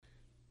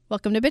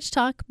Welcome to Bitch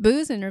Talk,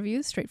 booze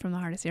interviews straight from the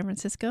heart of San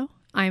Francisco.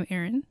 I'm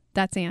Erin.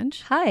 That's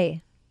Ange.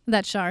 Hi.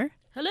 That's Shar.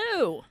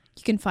 Hello.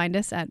 You can find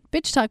us at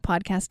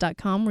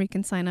bitchtalkpodcast.com where you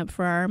can sign up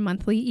for our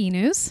monthly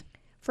e-news.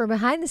 For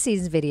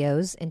behind-the-scenes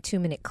videos and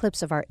 2-minute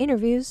clips of our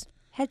interviews,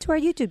 head to our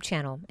YouTube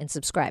channel and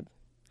subscribe.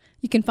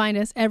 You can find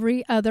us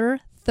every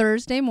other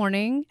Thursday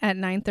morning at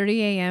 9:30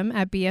 a.m.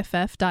 at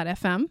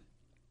bff.fm.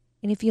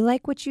 And if you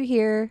like what you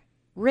hear,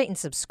 rate and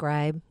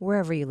subscribe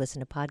wherever you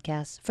listen to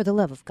podcasts. For the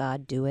love of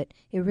God, do it.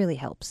 It really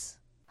helps.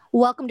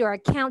 Welcome to our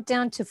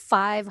countdown to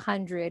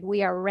 500.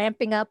 We are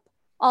ramping up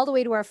all the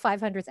way to our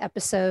 500th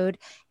episode.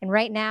 And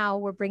right now,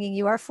 we're bringing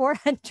you our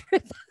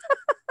 400th.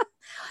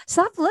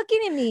 Stop looking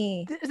at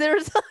me.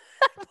 There's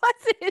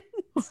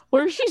wasn't.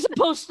 Where's she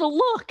supposed to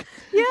look?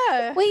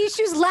 Yeah. Wait,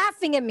 she was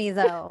laughing at me,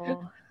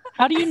 though.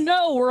 How do you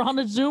know we're on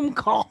a Zoom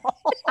call?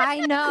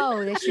 I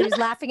know that she was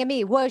laughing at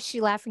me. Was she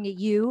laughing at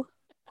you?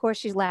 Of course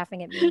she's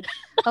laughing at me.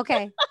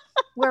 Okay.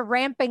 We're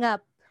ramping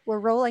up. We're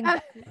rolling,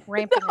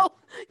 ramping up.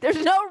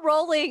 There's no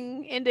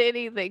rolling into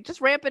anything.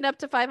 Just ramping up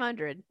to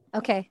 500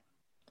 Okay.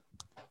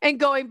 and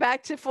going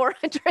back to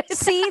 400.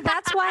 See,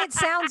 that's why it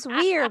sounds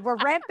weird. We're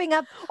ramping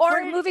up, or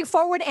we're moving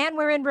forward, and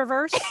we're in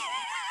reverse.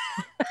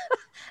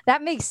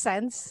 That makes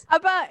sense.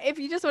 About if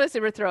you just want to say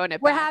we're throwing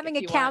it We're back having if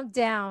a you want.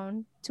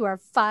 countdown to our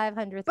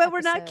 500th But we're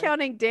not episode.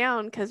 counting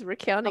down because we're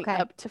counting Okay.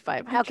 up to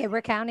 500. Okay,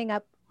 we're counting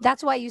up.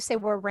 That's why you say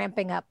we're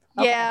ramping up.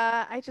 Okay.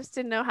 Yeah, I just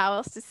didn't know how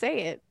else to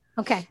say it.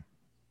 Okay.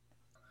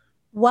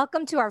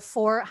 Welcome to our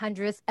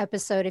 400th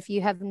episode. If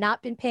you have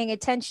not been paying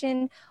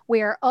attention,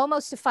 we are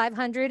almost to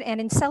 500.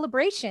 And in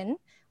celebration,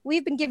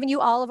 we've been giving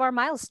you all of our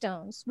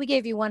milestones. We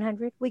gave you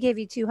 100. We gave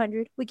you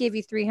 200. We gave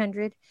you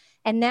 300.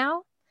 And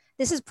now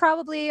this is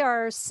probably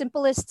our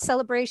simplest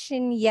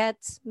celebration yet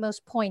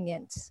most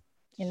poignant,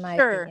 in my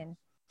Sure. opinion.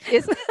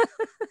 Is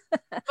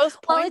most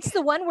Well, point? it's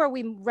the one where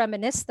we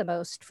reminisce the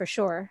most, for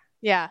sure.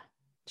 Yeah,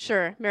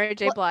 sure. Mary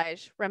J. Well,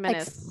 Blige, Like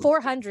reminisce.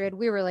 400,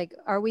 we were like,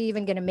 are we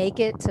even going to make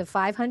it to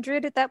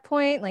 500 at that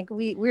point? Like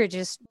we were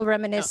just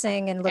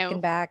reminiscing and looking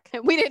back.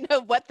 We didn't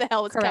know what the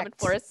hell was coming Correct.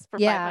 for us for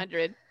Yeah.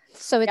 500.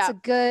 So it's Yeah. a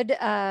good,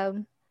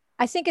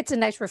 I think it's a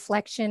nice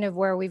reflection of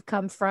where we've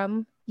come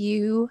from.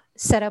 You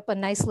set up a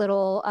nice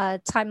little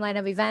timeline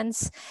of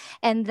events.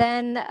 And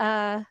then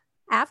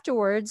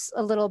afterwards,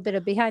 a little bit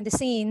of behind the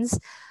scenes,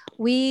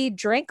 we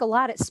drank a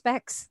lot at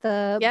Specs,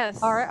 the Yes.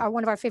 bar,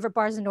 one of our favorite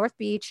bars in North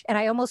Beach. And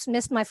I almost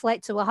missed my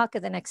flight to Oaxaca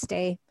the next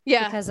day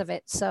Yeah. because of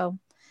it. So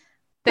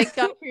Thank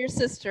God for your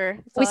sister.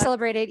 That's we all I-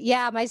 celebrated.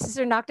 Yeah, my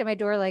sister knocked at my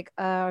door like,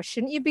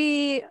 shouldn't you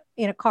be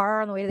in a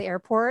car on the way to the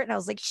airport? And I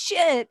was like,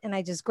 shit. And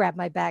I just grabbed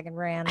my bag and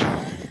ran.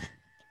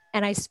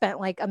 And I spent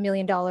like $1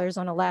 million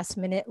on a last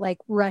minute, like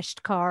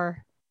rushed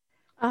car.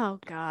 Oh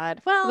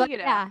God. Well, But you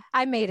know. yeah,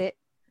 I made it.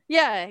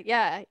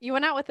 Yeah. You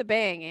went out with a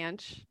bang,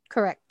 Ange,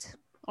 Correct.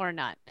 or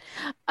not.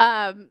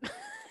 Um,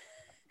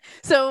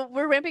 so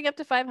we're ramping up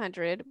to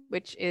 500,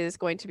 which is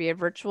going to be a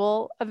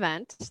virtual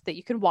event that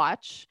you can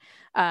watch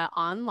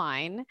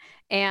online.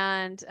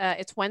 And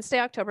it's Wednesday,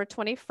 October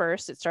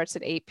 21st. It starts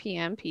at 8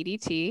 p.m.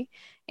 PDT.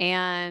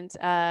 And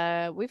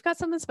we've got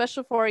something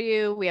special for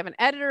you. We have an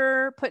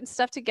editor putting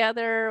stuff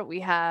together. We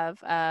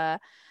have a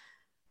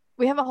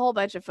whole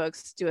bunch of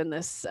folks doing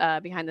this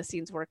behind the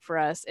scenes work for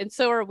us, and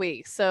so are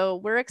we. So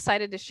we're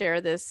excited to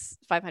share this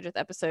 500th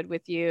episode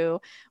with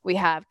you. We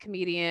have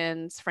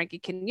comedians Frankie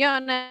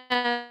Quinones,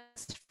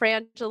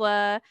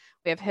 Frangela.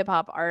 We have hip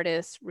hop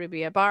artist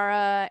Ruby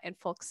Ibarra and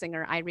folk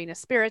singer Irina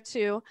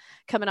Spiritu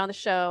coming on the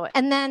show.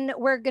 And then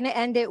we're going to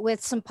end it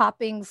with some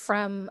popping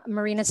from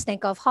Marina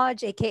Stankoff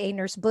Hodge, aka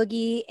Nurse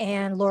Boogie,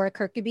 and Laura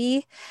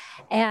Kirkby.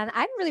 And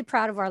I'm really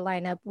proud of our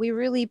lineup. We were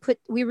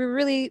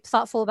really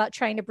thoughtful about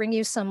trying to bring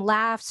you some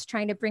laughs,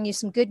 trying to bring you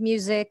some good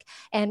music,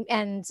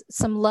 and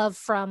some love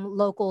from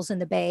locals in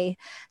the Bay.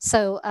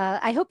 So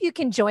I hope you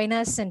can join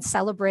us and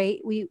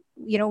celebrate. We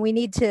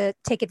need to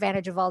take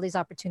advantage of all these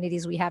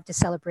opportunities we have to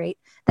celebrate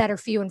that are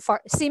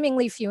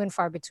seemingly few and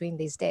far between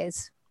these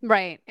days.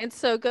 Right. And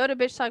so go to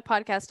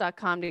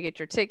bitchtalkpodcast.com to get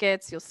your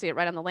tickets. You'll see it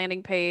right on the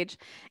landing page.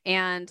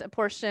 And a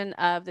portion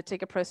of the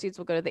ticket proceeds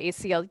will go to the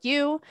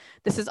ACLU.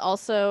 This is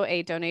also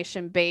a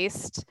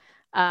donation-based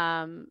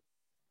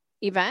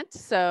event.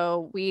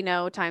 So we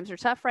know times are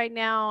tough right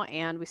now,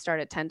 and we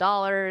start at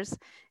 $10.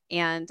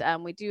 And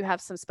we do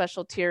have some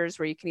special tiers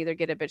where you can either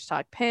get a Bitch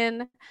Talk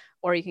pin,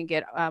 or you can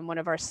get one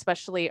of our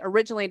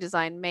originally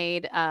designed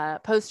made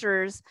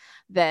posters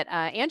that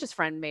Ange's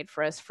friend made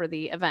for us for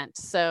the event.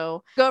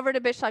 So go over to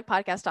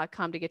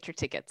bitchtalkpodcast.com to get your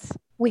tickets.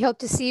 We hope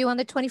to see you on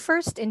the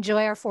 21st.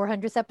 Enjoy our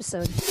 400th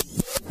episode.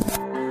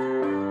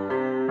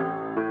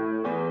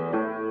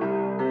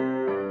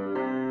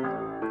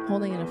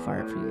 Holding in a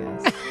fart for you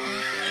guys.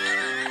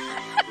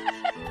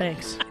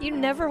 Thanks. You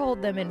never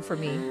hold them in for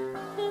me.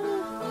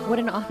 What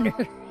an honor.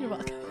 You're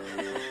welcome.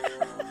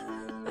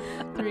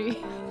 3.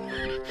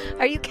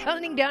 Are you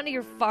counting down to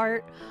your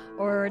fart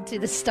or to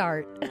the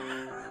start?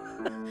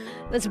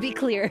 Let's be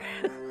clear.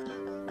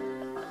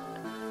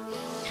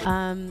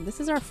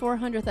 This is our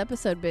 400th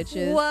episode,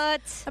 bitches.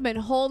 What? I've been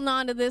holding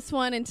on to this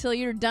one until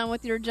you're done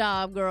with your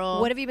job,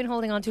 girl. What have you been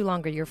holding on to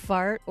longer, your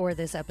fart or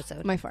this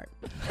episode? My fart.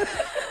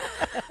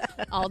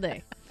 All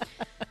day.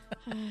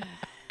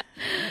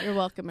 You're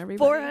welcome,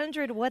 everybody.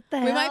 400, what the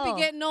hell? We might be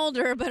getting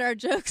older, but our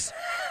jokes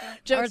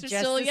are just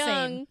still the young.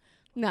 same.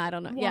 No, I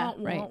don't know. Wah, Yeah,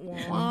 wah, right.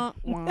 wah.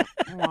 Wah, wah,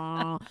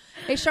 wah.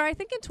 Hey, Shar, I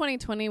think in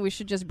 2020 we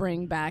should just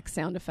bring back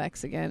sound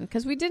effects again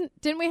because we didn't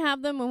we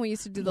have them when we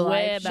used to do the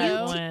Way live back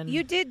show? when.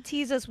 You did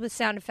tease us with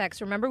sound effects.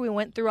 Remember, we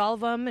went through all of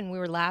them and we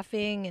were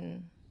laughing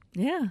and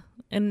Yeah.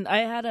 And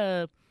I had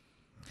a...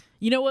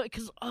 You know what?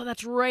 Because,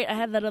 that's right. I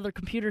had that other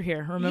computer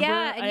here. Remember?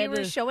 yeah, and I you had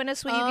were showing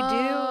us what you could do.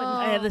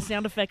 I And, had the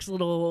sound effects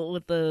little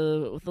with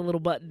the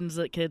little buttons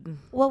that could...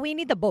 well, we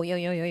need the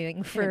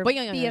boing for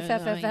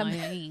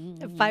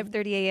BFFFM.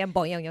 5:30 a.m.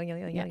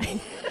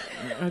 Boing.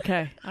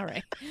 Okay. All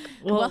right.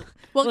 Well,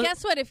 Well,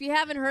 guess what? If you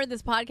haven't heard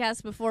this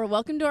podcast before,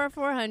 welcome to our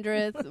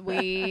 400th.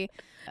 We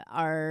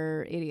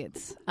are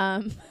idiots.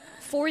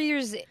 4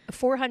 years,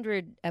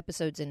 400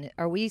 episodes in it.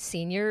 Are we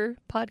senior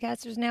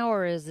podcasters now,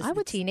 or is this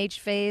the teenage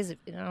phase? I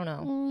don't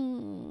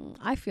know.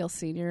 I feel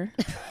senior.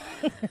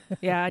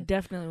 yeah, I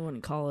definitely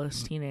wouldn't call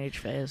us teenage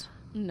phase.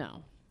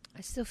 No. I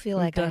still feel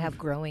like I have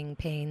growing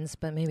pains,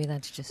 but maybe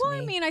that's just Well, me.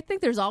 I mean, I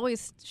think there's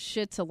always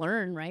shit to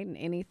learn, right? In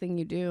anything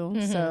you do.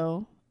 Mm-hmm.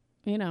 So,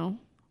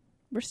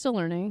 we're still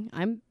learning.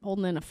 I'm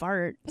holding in a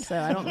fart, so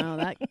I don't know.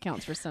 That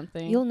counts for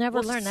something. You'll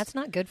never learn. That's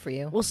not good for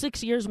you. Well,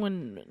 6 years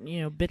when,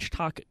 Bitch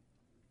Talk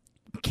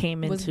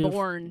came was into...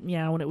 born.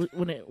 Yeah,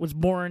 when it was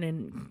born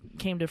and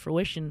came to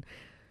fruition,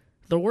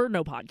 there were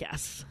no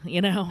podcasts,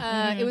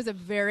 It was a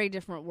very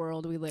different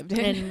world we lived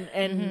in.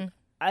 And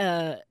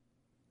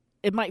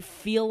it might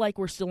feel like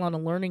we're still on a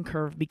learning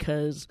curve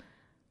because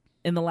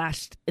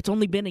it's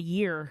only been a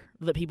year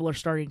that people are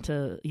starting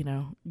to,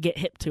 get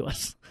hip to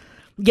us,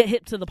 get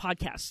hip to the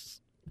podcasts,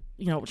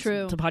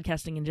 True. to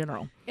podcasting in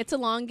general. It's a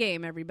long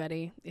game,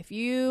 everybody. If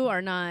you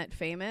are not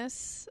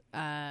famous,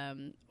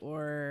 if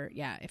you're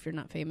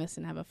not famous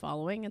and have a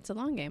following, it's a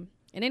long game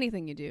in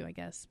anything you do, I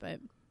guess.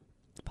 But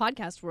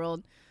podcast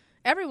world,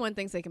 everyone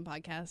thinks they can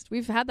podcast.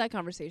 We've had that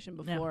conversation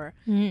before.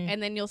 Yeah.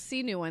 And then you'll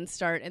see new ones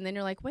start, and then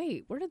you're like,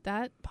 wait, where did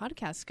that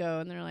podcast go?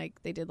 And they're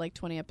like, they did like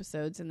 20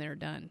 episodes and they're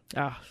done.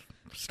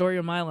 Story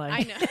of my life.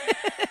 I know.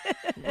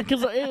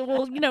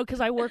 Because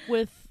I work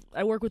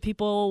with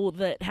people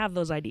that have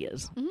those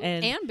ideas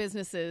and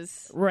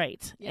businesses,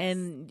 right? Yes.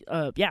 And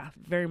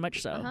very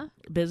much so. Uh-huh.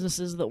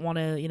 Businesses that want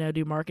to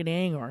do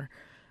marketing or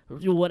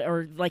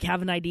like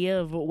have an idea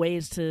of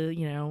ways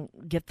to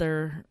get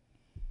their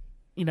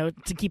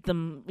to keep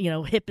them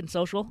hip and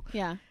social,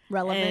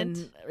 relevant,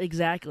 and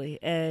exactly.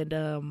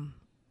 And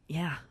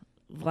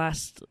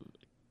last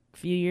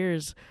few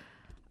years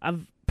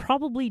I've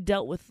probably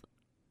dealt with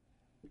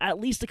at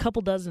least a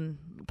couple dozen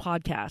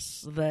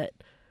podcasts that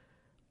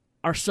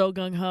are so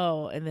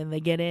gung-ho, and then they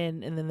get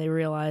in, and then they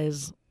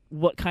realize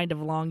what kind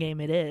of long game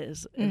it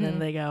is, and then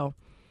they go,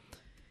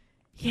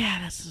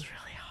 yeah, this is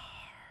really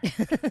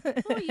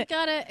hard. Well, you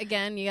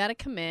gotta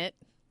commit,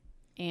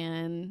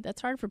 and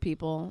that's hard for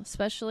people,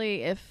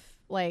 especially if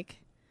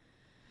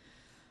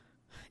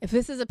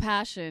this is a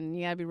passion,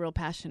 you gotta be real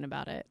passionate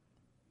about it.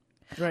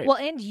 Right. Well,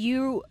 and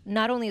you,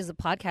 not only is the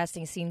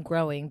podcasting scene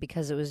growing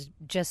because it was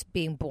just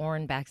being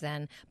born back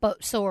then,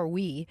 but so are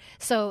we.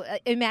 So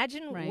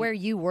imagine where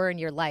you were in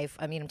your life.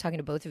 I mean, I'm talking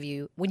to both of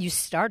you when you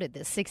started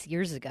this 6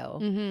 years ago.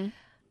 Mm-hmm.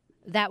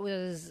 That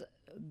was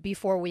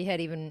before we had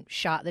even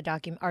shot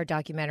our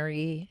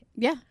documentary.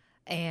 Yeah.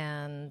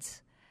 And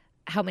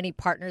how many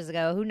partners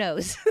ago? Who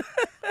knows?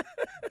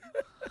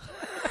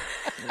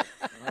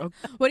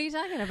 What are you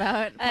talking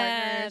about?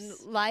 Partners,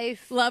 and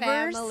life,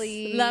 lovers,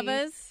 family,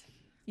 lovers.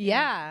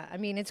 Yeah, I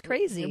mean, it's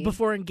crazy.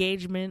 Before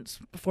engagements,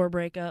 before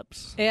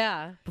breakups,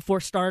 Yeah.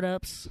 before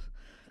startups,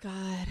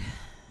 God.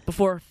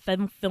 before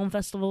film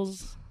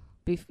festivals,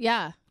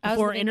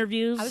 before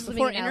interviews. I was living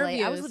Before in LA. I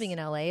was interviews. living in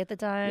LA at the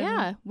time.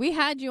 Yeah, we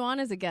had you on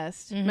as a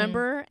guest.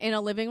 Remember, in a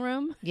living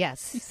room, you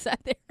Yes. sat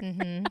there.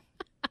 Mm-hmm.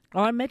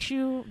 Oh, I met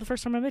you. The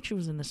first time I met you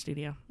was in the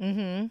studio.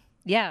 Mm-hmm.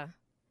 Yeah.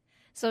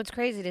 So it's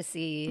crazy to I'm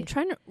see.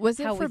 trying to. Was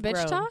it How for we've Bitch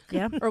grown. Talk?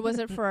 Yeah. Or was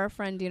it for our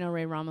friend Dino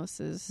Ray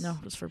Ramos's? No,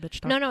 it was for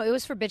Bitch Talk. No, it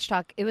was for Bitch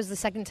Talk. It was the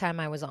second time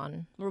I was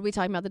on. Were we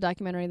talking about the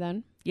documentary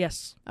then?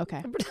 Yes.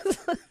 Okay.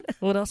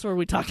 What else were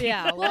we talking?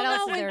 Yeah. about? What Well,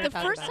 else no, is there when to the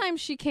talk first about? time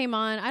she came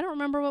on, I don't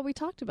remember what we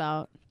talked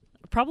about.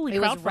 Probably It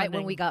was crowdfunding. right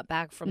when we got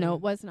back from. No,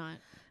 it was not.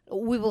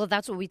 Well,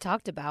 that's what we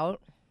talked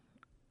about.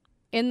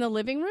 In the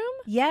living room?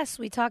 Yes,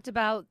 we talked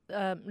about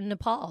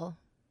Nepal.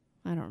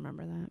 I don't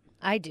remember that.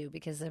 I do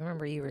because I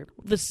remember you were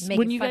This making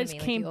when you fun guys of me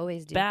like came you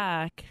always do.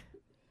 back.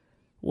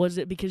 Was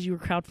it because you were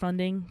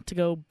crowdfunding to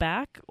go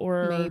back,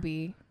 or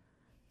Maybe.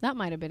 That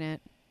might have been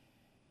it.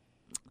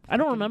 I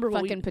don't remember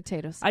what Fucking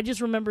potatoes. I just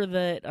remember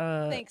that.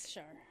 Thanks,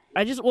 Shar.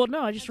 I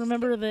just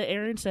remember that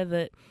Aaron said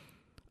that.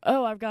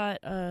 Oh, I've got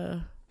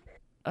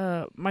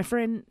my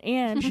friend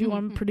Ange, who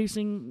I'm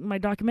producing my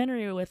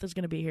documentary with, is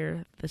going to be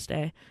here this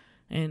day,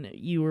 and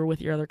you were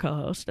with your other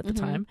co-host at the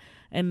time,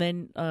 and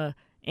then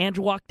Ange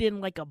walked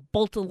in like a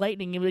bolt of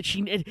lightning,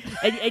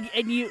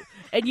 and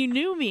you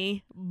knew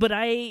me, but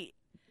I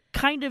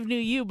kind of knew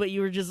you, but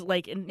you were just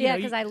like,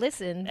 because I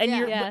listened,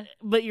 and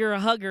but you're a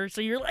hugger,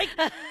 so you're like,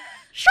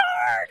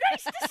 sure,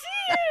 nice to see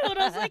you, and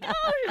I was like,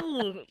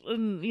 oh,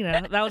 and,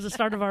 that was the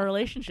start of our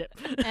relationship.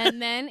 And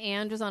then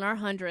Ange was on our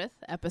 100th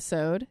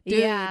episode. Dude.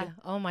 Yeah.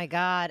 Oh my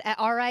God. At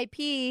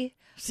R.I.P.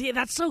 See,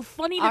 that's so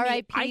funny to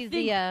R.I.P.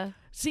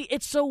 See,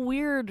 it's so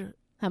weird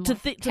to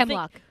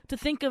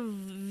think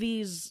of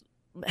these.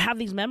 Have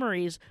these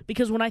memories,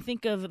 because when I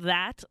think of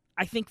that,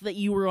 I think that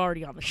you were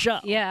already on the show.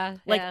 Yeah,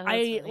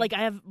 I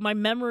have my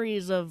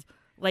memories of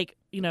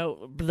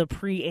the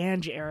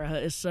pre-Ange era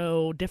is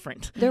so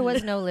different. There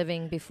was no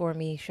living before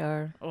me,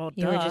 Shar. Well,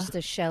 you were just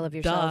a shell of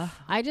yourself.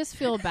 I just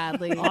feel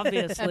badly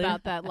obviously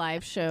about that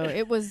live show.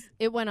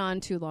 It went on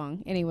too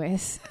long.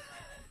 Anyways.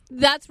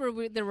 That's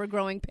where there were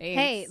growing pains.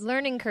 Hey,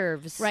 learning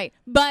curves. Right.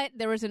 But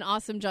there was an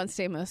awesome John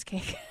Stamos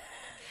cake.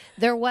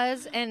 There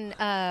was, and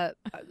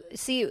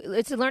see,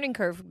 it's a learning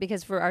curve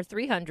because for our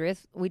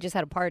 300th, we just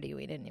had a party.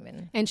 We didn't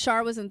even. And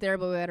Shar wasn't there,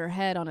 but we had her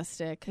head on a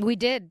stick. We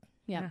did.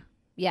 Yeah.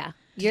 Yeah.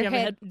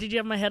 Did you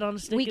have my head on a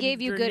stick? We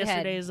gave you good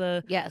head.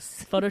 Yesterday's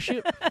yes. photo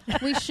shoot.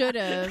 We should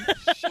have.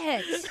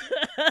 Shit.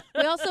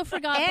 We also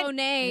forgot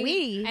Bonet.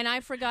 We. And I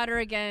forgot her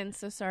again.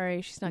 So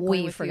sorry, she's not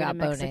going with you to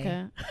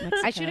Mexico.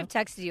 I should have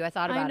texted you. I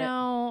thought about it. I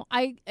know.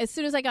 As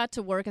soon as I got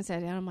to work and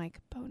sat down, I'm like,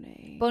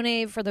 Bonet.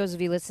 Bonet, for those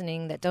of you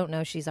listening that don't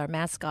know, she's our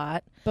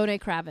mascot.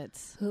 Bonet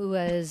Kravitz. Who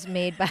was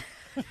made by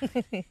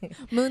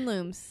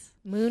Moonlooms,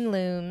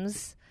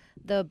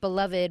 the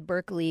beloved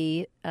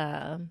Berkeley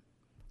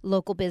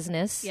local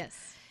business.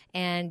 Yes.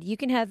 And you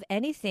can have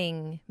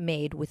anything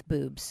made with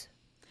boobs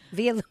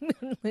via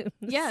Moonlooms.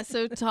 Yeah,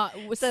 so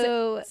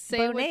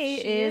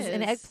Bonet is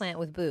an eggplant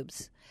with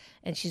boobs.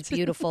 And she's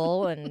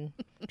beautiful and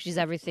she's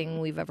everything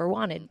we've ever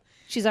wanted.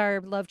 She's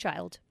our love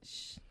child.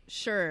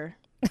 Sure.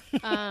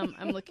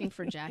 I'm looking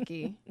for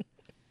Jackie.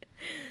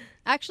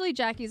 Actually,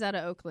 Jackie's out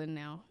of Oakland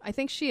now. I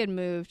think she had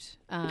moved.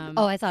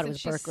 I thought it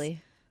was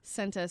Berkeley.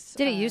 Sent us.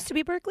 Did it used to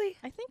be Berkeley?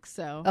 I think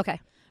so. Okay.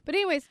 But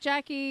anyways,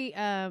 Jackie,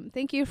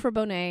 thank you for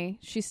Bonet.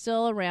 She's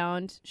still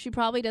around. She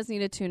probably does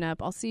need a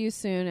tune-up. I'll see you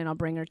soon, and I'll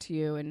bring her to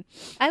you. And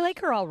I like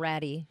her all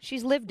ratty.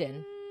 She's lived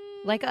in,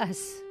 like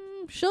us.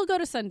 She'll go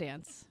to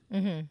Sundance.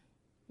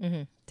 Mm-hmm.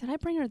 Mm-hmm. Did I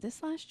bring her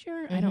this last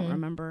year? I don't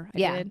remember. I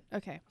did.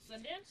 Okay.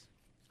 Sundance?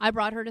 I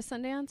brought her to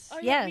Sundance? Oh,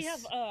 yeah, yes. We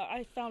have,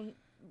 I found...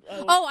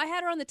 I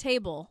had her on the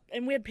table.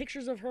 And we had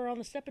pictures of her on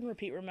the step and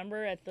repeat,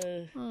 remember? I had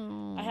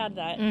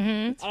that.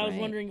 Mm-hmm. I was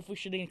wondering if we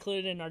should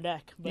include it in our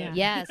deck. But.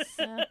 Yeah. Yes.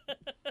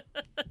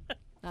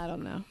 I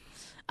don't know.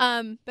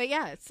 But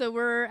yeah, so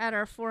we're at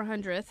our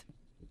 400th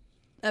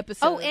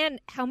episode. Oh, and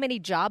how many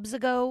jobs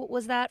ago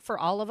was that for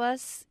all of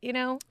us,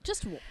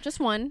 Just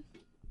one.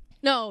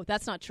 No,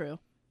 that's not true.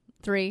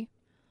 3.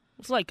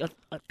 It's like a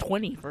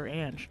 20 for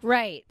Ange.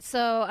 Right.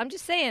 So I'm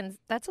just saying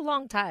that's a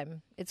long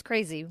time. It's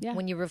crazy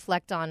when you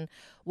reflect on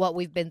what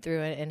we've been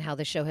through and how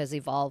the show has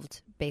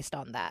evolved based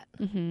on that.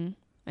 Mm-hmm.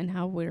 And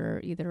how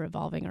we're either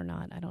evolving or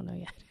not. I don't know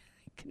yet.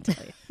 I can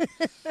tell you.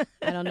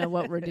 I don't know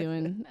what we're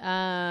doing.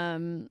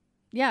 And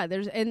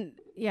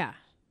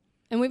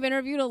we've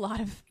interviewed a lot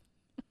of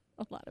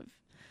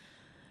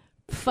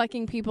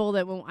fucking people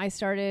that when I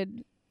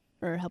started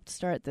or helped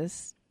start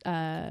this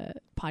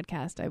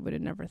podcast, I would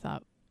have never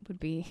thought would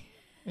be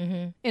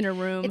in a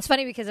room. It's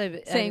funny because I've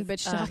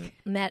bitch talk.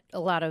 Met a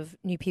lot of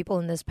new people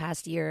in this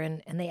past year,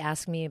 and they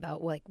ask me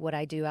about like what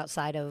I do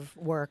outside of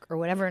work or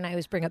whatever, and I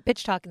always bring up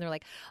Bitch Talk, and they're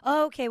like,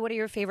 "Oh, okay, what are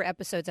your favorite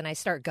episodes?" And I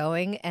start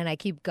going, and I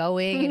keep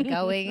going and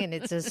going, and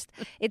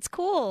it's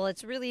cool.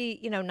 It's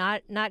really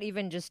not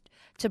even just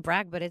to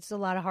brag, but it's a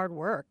lot of hard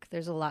work.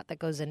 There's a lot that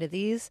goes into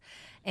these,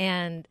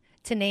 and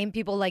to name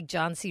people like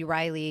John C.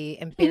 Reilly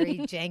and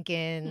Barry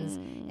Jenkins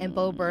and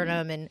Bo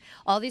Burnham and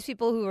all these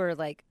people who are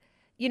like,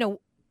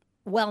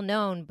 well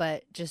known,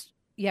 but just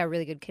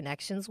really good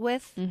connections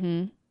with.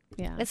 Mm-hmm.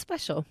 Yeah, it's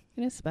special.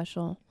 It is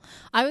special.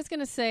 I was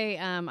gonna say,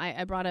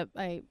 I brought up,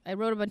 I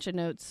wrote a bunch of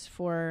notes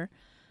for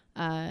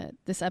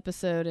this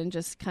episode and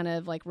just kind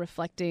of like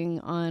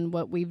reflecting on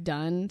what we've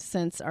done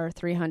since our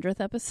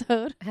 300th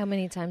episode. How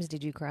many times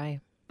did you cry?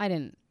 I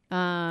didn't.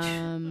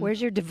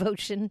 Where's your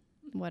devotion?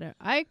 Whatever.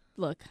 I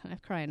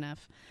cry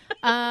enough.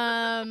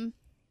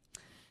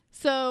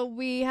 So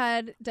we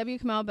had W.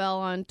 Kamau Bell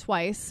on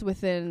twice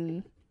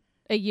within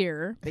a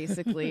year,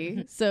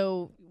 basically.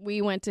 So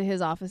we went to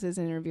his offices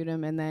and interviewed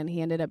him, and then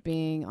he ended up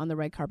being on the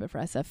red carpet for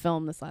SF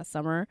Film this last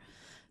summer.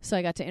 So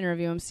I got to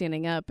interview him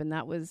standing up, and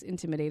that was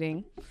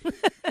intimidating.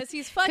 Because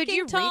he's fucking Could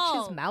you tall.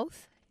 reach his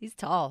mouth? He's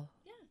tall.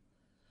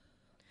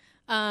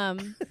 Yeah.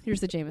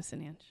 Here's the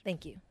Jameson Ange.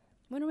 Thank you.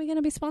 When are we going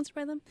to be sponsored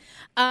by them?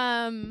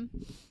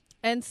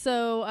 And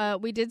so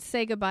we did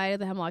say goodbye to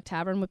the Hemlock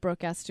Tavern with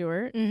Broadcast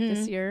Stewart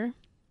this year,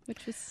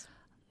 which was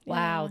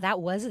wow. That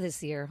was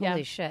this year.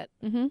 Holy shit.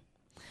 Mm-hmm.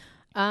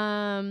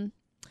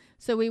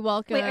 So we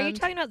welcome. Wait, are you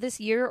talking about this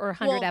year or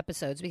 100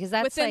 episodes? Because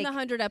that's within like, the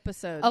 100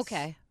 episodes.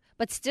 Okay,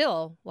 but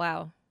still,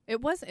 wow.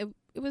 It was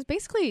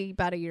basically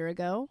about a year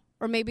ago,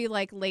 or maybe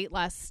like late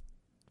last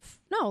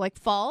like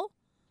fall.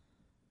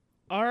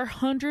 Our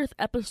 100th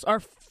episode, our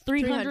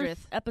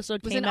 300th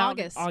episode was came in out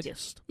August. in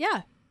August.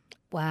 Yeah.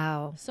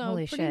 Wow. So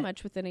Holy pretty shit.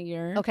 much within a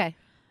year. Okay.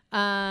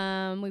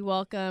 We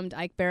welcomed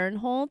Ike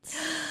Barinholtz,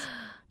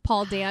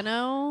 Paul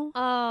Dano,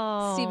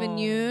 Oh. Stephen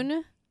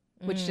Yoon,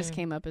 which just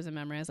came up as a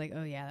memory. I was like,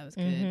 oh yeah, that was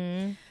good.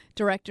 Mm-hmm.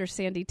 Director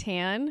Sandy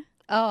Tan.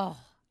 Oh,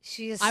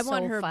 she is I so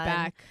want her fun.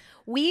 back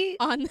We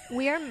on.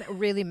 are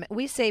really,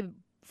 we say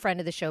friend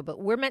of the show, but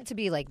we're meant to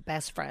be like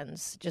best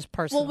friends, just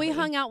personally. Well, we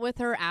hung out with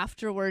her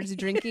afterwards,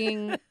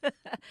 drinking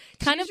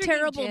kind was of drinking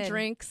terrible gin.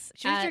 drinks.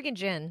 She was at, drinking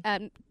gin.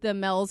 at the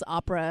Mel's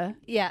Opera.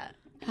 Yeah.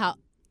 How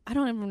I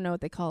don't even know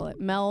what they call it.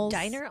 Mel's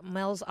Diner?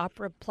 Mel's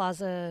Opera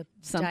Plaza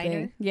something.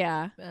 Diner.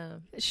 Yeah, Uh,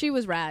 she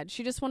was rad.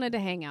 She just wanted to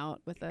hang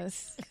out with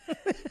us.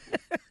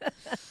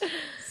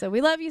 So we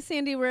love you,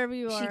 Sandy, wherever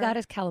you are. she got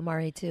us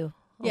calamari too.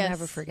 I'll Yes,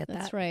 never forget that.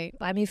 That's right.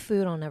 Buy me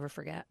food, I'll never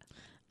forget.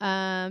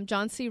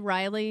 John C.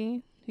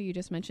 Riley, who you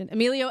just mentioned.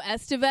 Emilio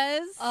Estevez.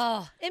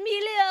 Oh,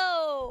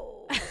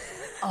 Emilio!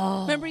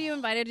 Oh, Remember you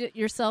invited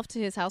yourself to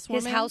his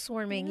housewarming? his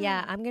housewarming.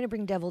 Yeah, I'm gonna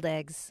bring deviled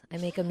eggs. I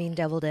make a mean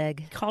deviled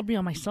egg. He called me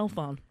on my cell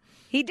phone.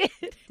 He did,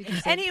 Did you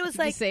and he was did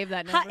you like, save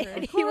that "Hi," number?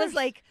 and Of he was course.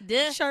 like,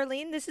 Duh.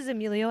 Charlene, this is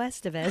Emilio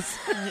Estevez.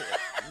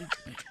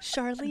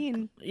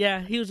 Charlene.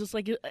 Yeah, he was just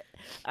like,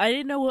 I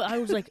didn't know what, I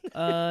was like,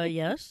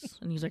 yes.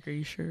 And he's like, are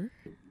you sure?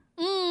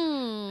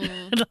 Mm.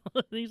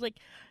 And he's like,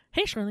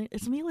 hey, Charlene,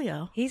 it's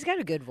Emilio. He's got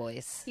a good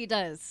voice. He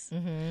does.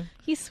 Mm-hmm.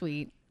 He's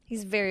sweet.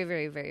 He's very,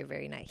 very, very,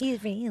 very nice.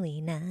 He's really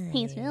nice.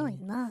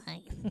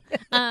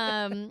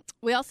 nice.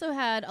 We also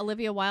had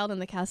Olivia Wilde and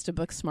the cast of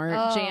Booksmart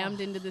Oh. jammed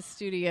into the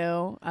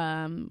studio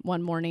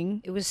one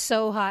morning. It was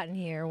so hot in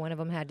here. One of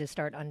them had to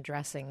start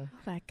undressing.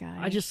 That guy.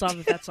 I just saw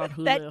that that's on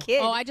Hulu. That kid.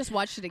 Oh, I just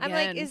watched it again.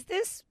 I'm like, is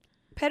this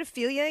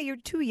pedophilia? You're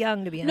too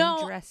young to be no,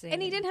 undressing.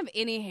 and he didn't have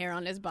any hair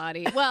on his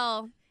body.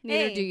 Well,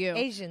 neither Hey, do you.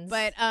 Asians.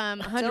 But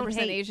 100%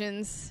 hate.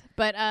 Asians.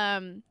 But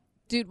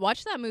dude,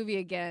 watch that movie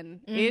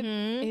again.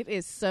 Mhm. It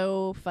is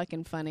so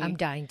fucking funny. I'm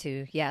dying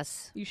to.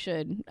 Yes. You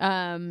should.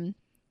 Well,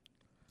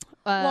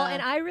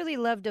 and I really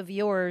loved of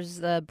yours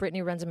the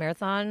Brittany Runs a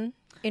Marathon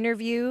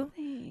interview.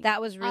 That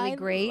was really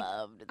great.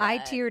 Loved I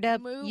that teared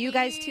up. movie. You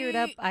guys teared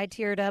up. I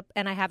teared up,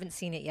 and I haven't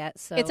seen it yet.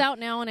 So It's out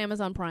now on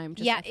Amazon Prime.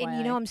 Just yeah, FYI. and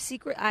you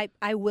know,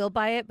 I will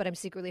buy it, but I'm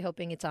secretly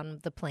hoping it's on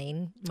the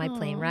plane, my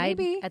plane Oh, ride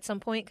maybe. at some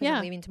point because Yeah.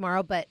 I'm leaving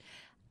tomorrow. But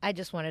I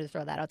just wanted to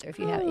throw that out there if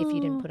you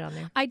didn't put it on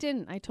there. I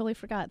didn't. I totally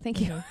forgot. Thank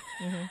you.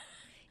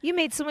 You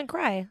made someone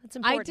cry. That's I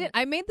important. did.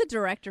 I made the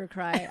director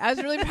cry. I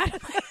was really proud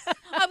of myself.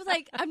 I was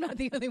like, I'm not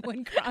the only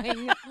one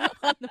crying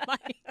on the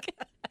mic.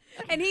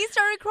 And he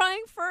started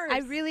crying first.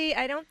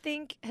 I don't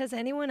think, has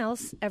anyone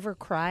else ever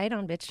cried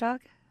on Bitch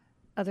Talk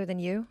other than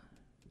you?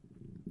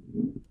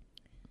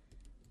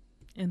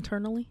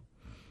 Internally?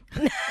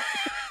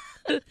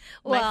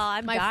 Well,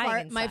 I'm my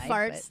dying my inside,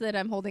 farts that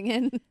I'm holding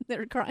in that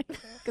are crying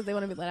because they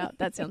want to be let out.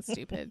 That sounds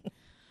stupid.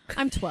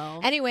 I'm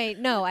 12. Anyway,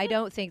 no, I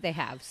don't think they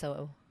have.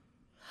 So,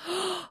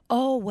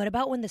 oh, what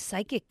about when the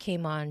psychic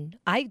came on?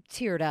 I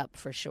teared up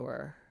for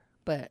sure,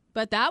 but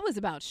But that was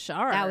about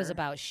Shar. that was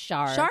about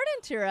Shar. Shar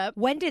didn't tear up.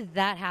 When did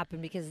that happen?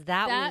 Because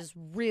that was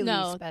really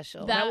no,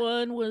 special. That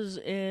one was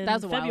in That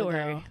was a while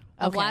February. ago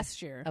of Okay.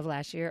 last year. of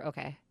last year.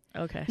 Okay,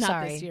 Okay. Not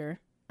sorry. this year.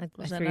 I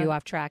Was that threw you not-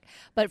 off track.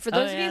 But for Oh,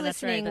 those of yeah, you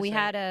that's right, listening, that's we right.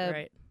 had a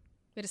Right.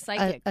 We had a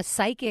psychic. a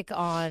psychic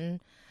on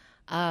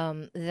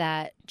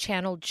that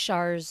channeled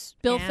Shar's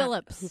Bill aunt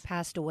Phillips. who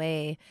passed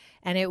away,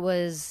 and it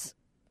was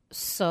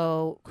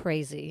so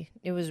crazy.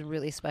 It was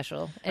really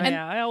special. Oh,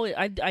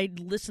 yeah, I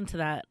listen to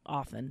that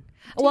often.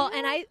 Well,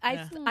 and I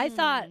Yeah.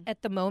 thought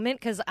at the moment,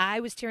 because I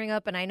was tearing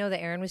up and I know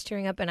that Aaron was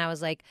tearing up, and I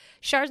was like,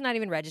 Shar's not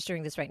even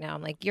registering this right now.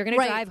 I'm like, you're going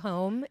Right. to drive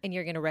home and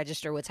you're going to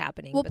register what's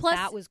happening. Well, But plus,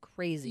 that was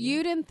crazy.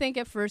 You didn't think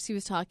at first he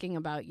was talking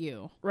about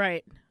you.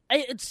 Right.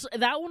 It's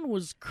that one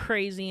was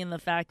crazy in the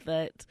fact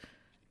that,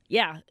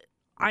 yeah,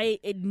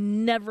 it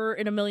never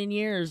in a million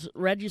years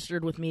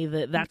registered with me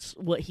that that's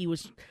what he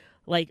was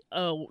like.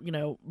 Oh,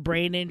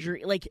 brain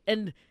injury. Like,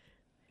 and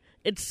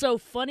it's so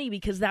funny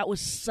because that was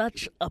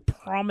such a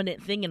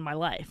prominent thing in my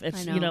life.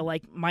 It's I know.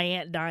 like my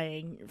aunt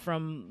dying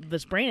from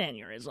this brain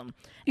aneurysm.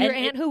 Your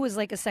And aunt who was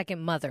like a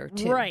second mother,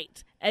 too.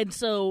 right? And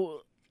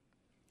so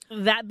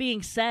that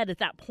being said, at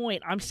that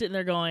point, I'm sitting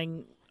there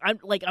going. I'm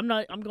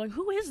going,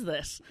 who is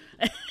this?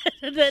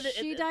 And then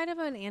She died of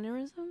an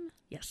aneurysm?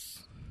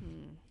 Yes.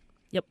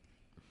 Yep.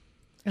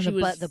 And She the,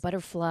 was- the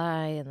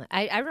butterfly. And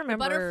I remember.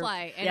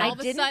 Butterfly. And Yeah. all of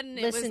a didn't sudden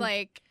it was listen-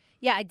 like,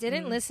 Yeah, I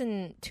didn't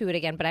listen to it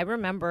again, but I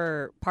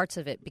remember parts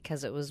of it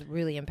because it was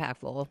really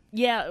impactful.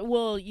 Yeah,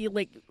 well, you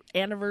like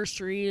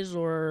anniversaries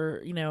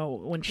or,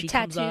 when she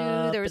comes Tattoo.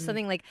 up. There was and-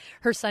 something like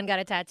her son got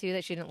a tattoo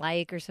that she didn't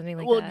like or something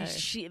like Well, that.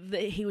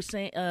 he was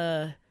saying,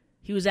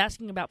 he was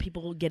asking about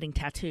people getting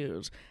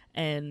tattoos,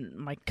 and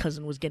my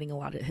cousin was getting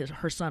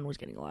her son was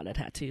getting a lot of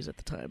tattoos at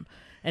the time.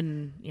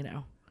 And,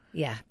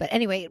 Yeah, but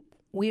anyway,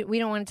 we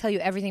don't want to tell you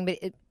everything, but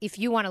if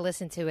you want to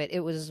listen to it, it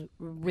was a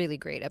really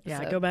great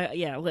episode. yeah, go back.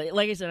 Yeah,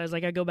 like I said, I was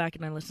like, I go back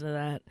and I listen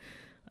to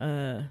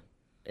that.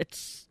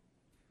 It's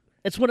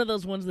it's one of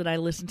those ones that I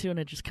listen to, and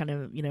it just kind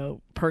of,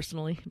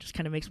 personally, it just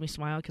kind of makes me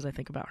smile because I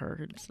think about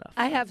her and stuff.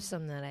 I have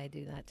some that I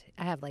do that.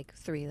 I have like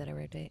 3 that I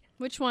rotate.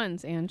 Which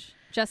ones, Ange?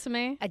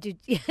 Jessame? I do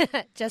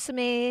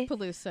Jessame,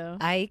 Peluso.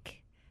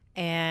 Ike,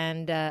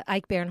 and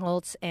Ike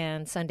Barinholtz,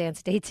 and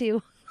Sundance Day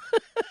 2.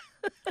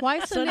 Why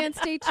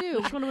Sundance Day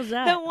 2? Which one was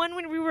that? The one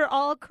when we were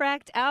all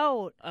cracked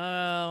out.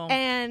 Oh.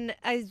 And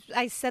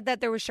I said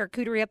that there was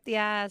charcuterie up the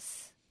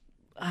ass.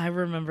 I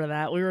remember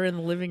that. We were in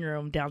the living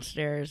room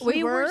downstairs.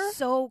 We were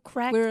so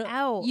cracked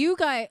out. You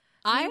guys,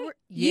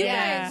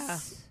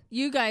 Yes.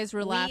 you guys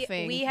were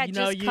laughing. We had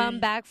just come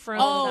back from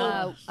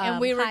and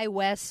we were High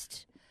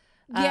West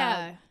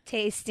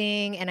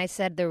tasting, and I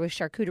said there was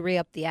charcuterie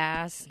up the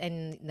ass,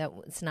 and that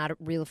it's not a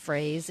real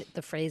phrase.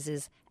 The phrase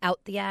is out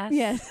the ass.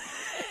 Yes.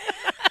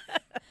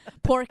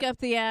 Pork up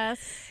the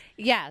ass.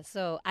 Yeah,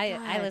 so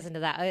I listened to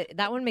that.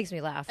 That one makes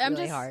me laugh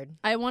really hard.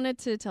 I wanted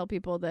to tell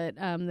people that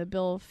the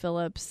Bill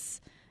Phillips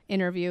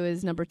interview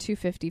is number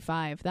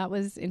 255. That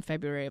was in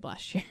February of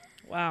last year.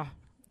 Wow.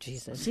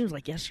 Jesus. Seems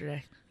like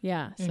yesterday.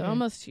 Yeah, so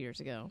almost 2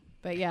 years ago.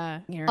 But yeah.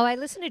 Oh, I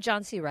listened to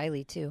John C.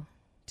 Reilly, too.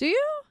 Do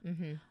you?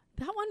 Mm-hmm.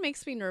 That one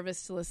makes me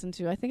nervous to listen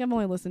to. I think I've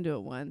only listened to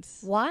it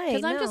once. Why?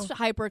 Because I'm just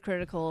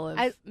hypercritical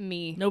of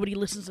me. Nobody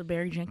listens to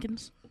Barry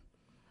Jenkins?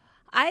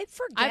 I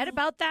forget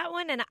about that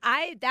one, and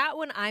that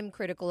one I'm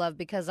critical of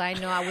because I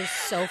know I was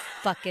so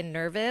fucking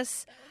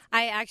nervous.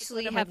 I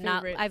actually have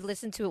not. I've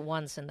listened to it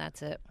once, and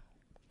that's it.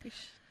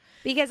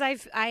 Because I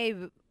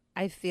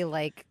feel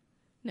like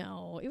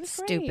no, it was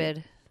stupid.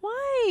 Great.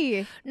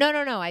 Why? No.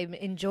 I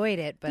enjoyed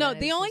it, but no.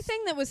 The only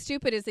thing that was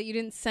stupid is that you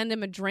didn't send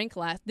him a drink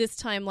this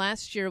time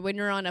last year when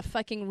you're on a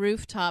fucking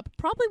rooftop,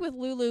 probably with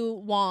Lulu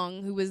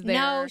Wong, who was there.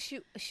 No,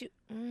 she.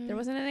 There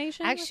wasn't an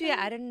Asian. Actually,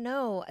 I didn't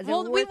know.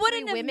 Well, we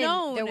wouldn't have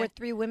known. There were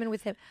 3 women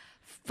with him.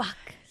 Fuck.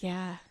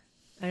 Yeah.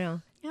 I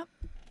know. Yep.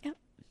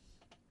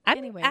 I'm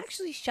Anyways.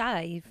 actually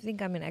shy. You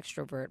think I'm an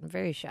extrovert? I'm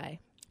very shy.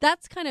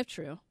 That's kind of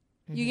true.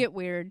 Mm-hmm. You get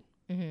weird.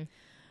 Mm-hmm.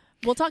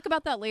 We'll talk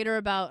about that later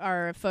about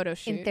our photo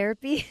shoot in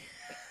therapy.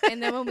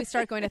 And then when we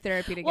start going to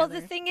therapy together. Well,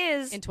 the thing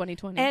is, in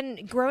 2020,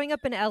 and growing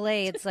up in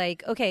LA, it's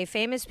like, okay,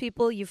 famous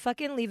people, you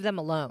fucking leave them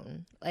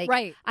alone. Like,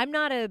 right. I'm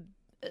not a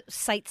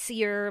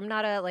sightseer. I'm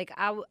not a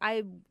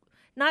I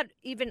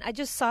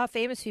just saw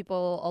famous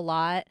people a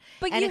lot.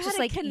 But and you it's had just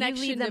a like,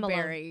 connection you leave them to alone.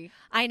 Barry.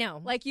 I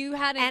know. Like you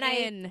had an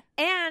in.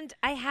 And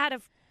I had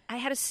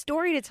a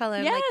story to tell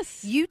him.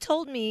 Yes.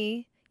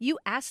 Like, you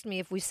asked me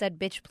if we said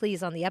bitch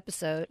please on the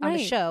episode, on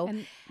the show.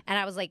 And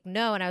I was like,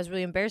 no. And I was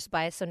really embarrassed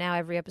by it. So now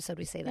every episode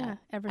we say that. Yeah,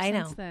 ever I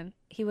since know. then.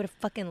 He would have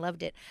fucking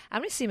loved it. I'm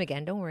going to see him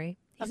again. Don't worry.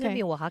 He's going to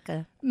be in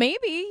Oaxaca.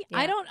 Maybe.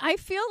 Yeah. I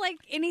feel like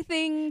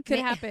anything could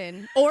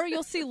happen. Or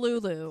you'll see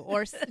Lulu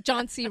or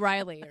John C.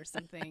 Reilly or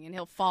something, and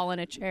he'll fall in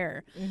a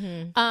chair.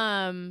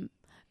 Mm-hmm.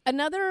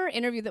 Another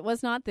interview that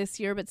was not this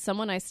year, but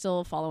someone I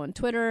still follow on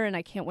Twitter, and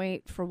I can't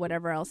wait for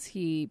whatever else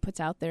he puts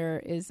out there,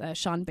 is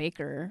Sean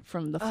Baker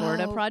from the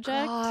Florida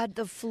Project. God,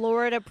 the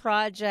Florida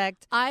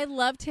Project. I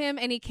loved him,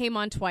 and he came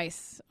on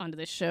twice onto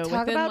the show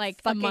Talk within about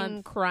like a fucking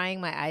month.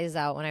 Crying my eyes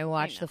out when I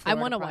watched the Florida Project.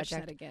 I want to watch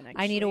that again,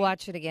 actually. I need to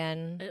watch it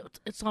again.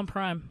 It's on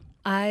Prime.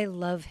 I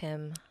love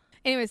him.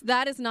 Anyways,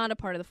 that is not a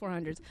part of the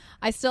 400s.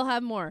 I still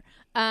have more.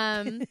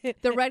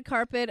 The red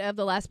carpet of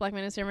the Last Black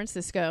Man in San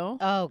Francisco.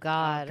 Oh,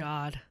 God. Oh,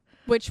 God.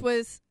 Which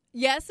was,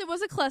 yes, it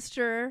was a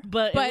cluster,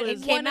 but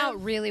it came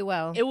out really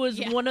well. It was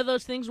one of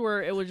those things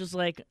where it was just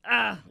like,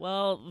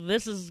 well,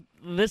 this is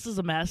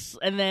a mess.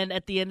 And then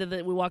at the end of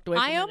it, we walked away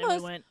from it and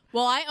we went.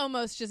 Well, I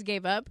almost just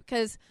gave up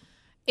because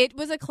it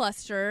was a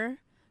cluster.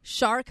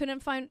 Shar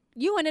couldn't find.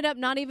 You ended up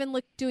not even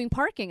doing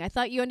parking. I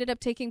thought you ended up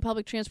taking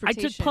public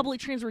transportation. I took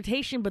public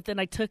transportation, but then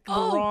I took the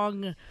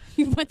wrong.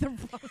 You went the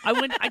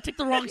wrong. I took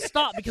the wrong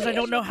stop because I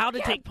don't know how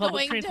to take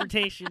public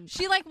transportation.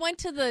 She went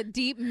to the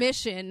Deep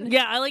Mission.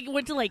 Yeah, I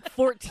went to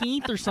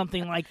 14th or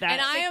something like that.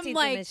 And I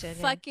am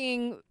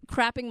fucking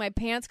crapping my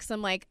pants because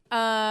I'm like,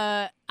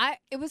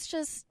 it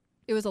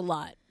was a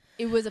lot.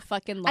 It was a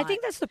fucking lot. I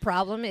think that's the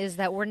problem is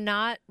that we're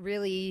not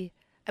really.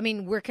 I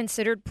mean, we're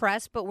considered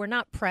press, but we're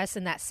not press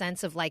in that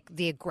sense of like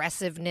the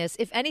aggressiveness.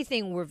 If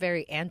anything, we're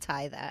very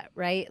anti that,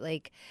 right?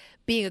 Like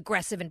being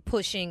aggressive and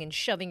pushing and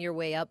shoving your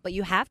way up, but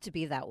you have to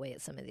be that way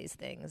at some of these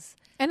things.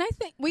 And I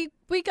think we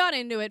got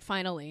into it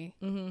finally.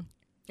 Mm-hmm.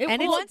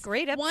 And it's a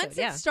great episode. Once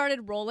it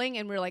started rolling,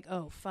 and we were like,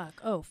 "Oh fuck!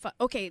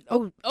 Okay,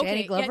 okay,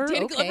 Danny Glover,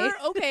 Danny okay. Glover,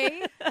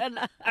 okay." And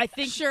I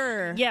think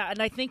sure, yeah.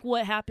 And I think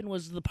what happened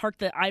was the part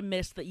that I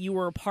missed that you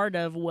were a part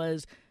of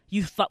was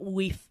you thought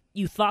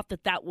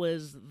that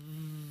was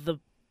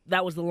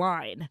the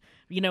line,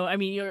 I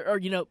mean,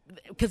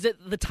 because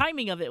the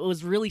timing of it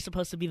was really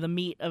supposed to be the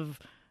meat of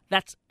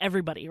that's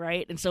everybody,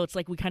 right? And so it's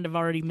like we kind of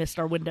already missed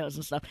our windows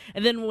and stuff.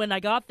 And then when I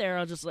got there,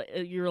 I was just like,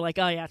 you were like,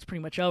 oh yeah, it's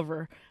pretty much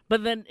over.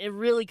 But then it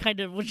really kind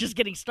of was just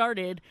getting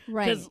started,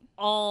 right? Because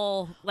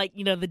all the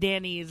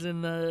Dannys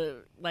and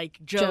the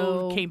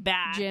Joe came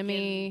back,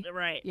 Jimmy,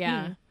 right?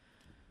 Yeah.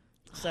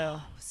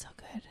 So it was so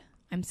good.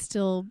 I'm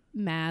still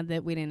mad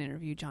that we didn't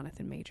interview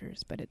Jonathan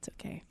Majors, but it's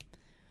okay.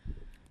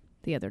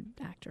 the other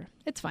actor.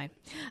 It's fine.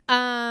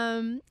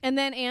 And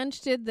then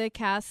Ange did the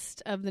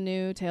cast of the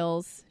new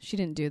Tales. She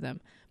didn't do them,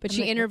 but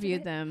she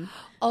interviewed them.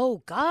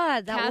 Oh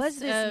God, that Cast was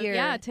this of- year.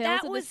 yeah, Tales that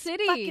of the was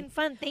City. fucking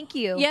fun. Thank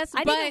you. Yes,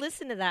 I but- didn't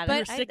listen to that. but- You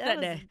were sick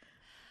that day.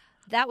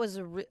 That was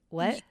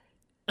what?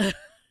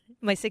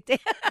 My sick day.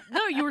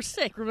 No, you were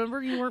sick.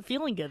 Remember, you weren't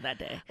feeling good that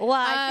day. Well,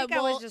 I think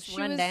I well, was just she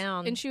run was-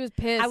 down. and she was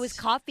pissed. I was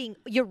coughing.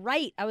 You're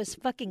right. I was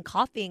fucking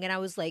coughing, and I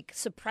was like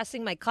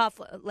suppressing my cough,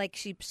 like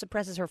she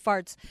suppresses her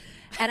farts.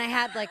 And I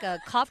had like a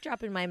cough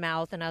drop in my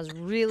mouth, and I was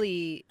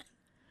really.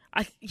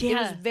 It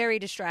was very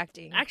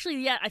distracting. Actually,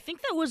 yeah, I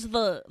think that was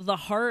the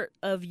heart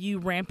of you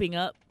ramping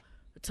up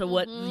to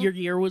what your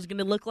year was going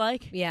to look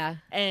like. Yeah.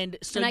 And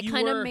so and I you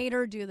kind were, of made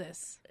her do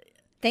this.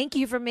 Thank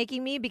you for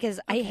making me because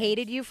I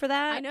hated you for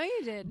that. I know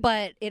you did.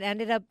 But it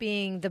ended up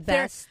being the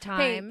best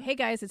time. Hey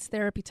guys, it's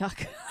therapy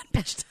talk.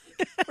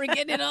 We're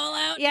getting it all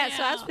out. Yeah, now.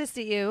 so I was pissed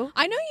at you.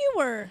 I know you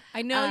were.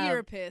 I know you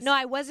were pissed. No,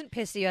 I wasn't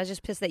pissed at you. I was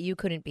just pissed that you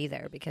couldn't be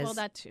there because Well,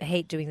 that too. I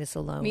hate doing this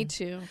alone. Me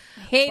too. I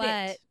hate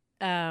But, it.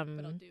 But I'll do it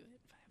if I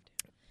have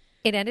to.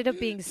 it ended up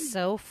being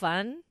so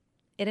fun.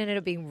 It ended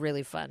up being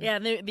really fun. Yeah,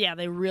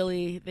 they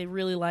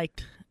really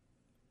liked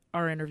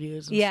our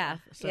interviews. And Yeah,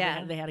 stuff. So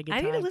yeah. they had a good I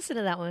time. need to listen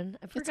to that one.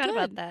 I forgot good.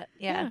 about that.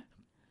 Yeah.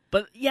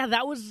 But yeah,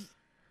 that was.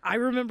 I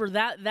remember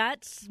that.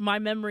 That's my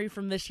memory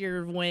from this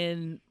year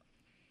when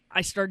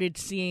I started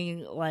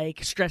seeing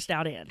like stressed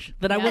out Ange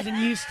that I wasn't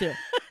used to.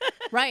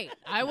 Right.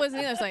 I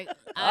wasn't. I was like,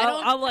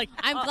 I'm like,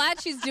 I'm glad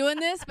she's doing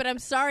this, but I'm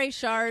sorry,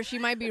 Shar. She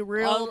might be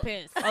real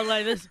pissed. I was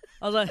like this.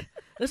 I was like,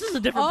 this is a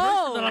different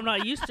person that I'm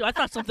not used to. I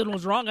thought something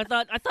was wrong. I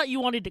thought you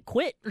wanted to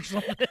quit or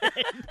something.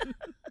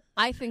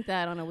 I think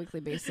that on a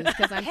weekly basis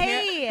because I'm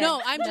Hey!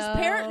 I'm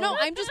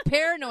just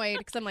paranoid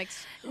because I'm like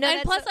No, and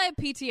that's plus I have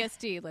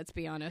PTSD, let's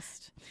be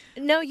honest.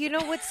 No, you know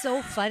what's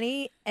so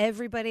funny?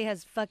 Everybody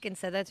has fucking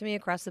said that to me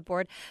across the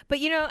board. But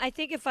you know, I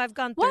think if I've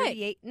gone What?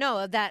 38,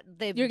 no, that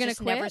they've You're gonna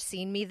just never quit?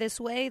 seen me this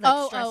way,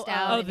 like stressed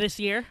out, Oh, and this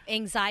year?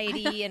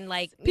 anxiety, and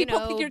like you People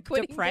know, think you're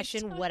quitting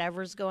depression, TikTok.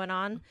 whatever's going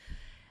on.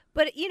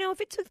 But you know,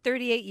 if it took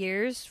 38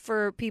 years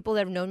for people that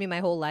have known me my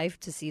whole life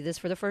to see this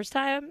for the first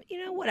time,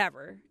 you know,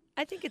 whatever.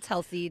 I think it's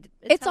healthy.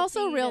 It's also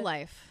healthy real to-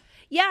 life.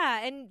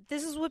 Yeah, and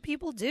this is what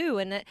people do.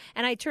 And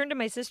I turned to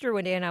my sister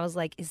one day and I was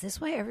like, "Is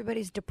this why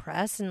everybody's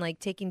depressed and like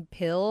taking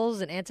pills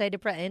and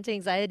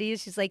anti-anxiety?"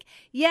 She's like,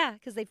 "Yeah,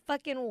 because they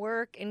fucking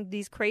work in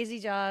these crazy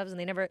jobs and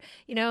they never,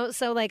 you know."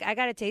 So like, I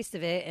got a taste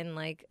of it and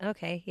like,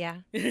 okay, yeah,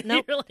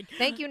 nope. You're like,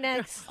 Thank you.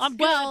 Next. I'm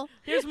good. Well-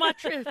 Here's my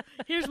trip.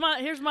 Here's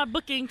my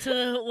booking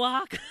to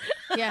Oaxaca.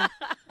 Yeah.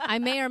 I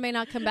may or may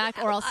not come back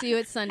or I'll see you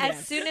at Sundance.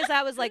 As soon as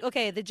I was like,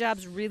 okay, the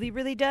job's really,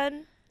 really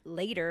done.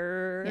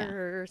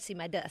 Later, see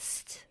my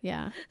dust.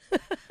 Yeah.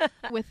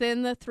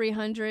 Within the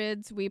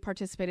 300s, we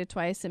participated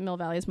twice in Mill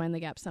Valley's Mind the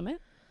Gap Summit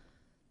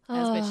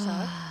as Bitch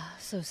Talk.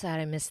 So sad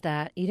I missed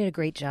that. You did a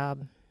great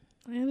job.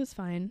 It was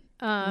fine.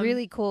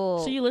 Really cool.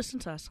 So you listen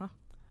to us, huh?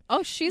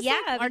 Oh, she's Yeah,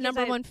 like our because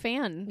number I- one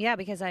fan. Yeah,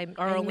 because I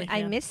only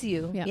fan. miss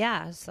you. Yeah.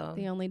 Yeah, so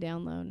The only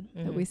download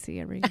that Mm-hmm. we see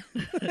every.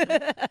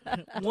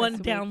 One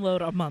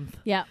download a month.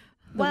 Yeah.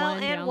 The well,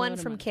 one and download one a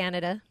from month.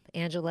 Canada,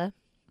 Angela,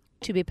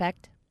 to be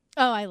pecked.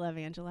 Oh, I love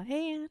Angela.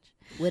 Hey, Ange.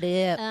 What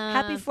up?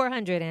 Happy Uh,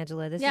 400,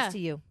 Angela. This yeah. is to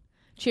you.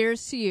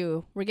 Cheers to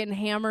you. We're getting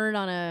hammered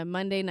on a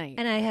Monday night.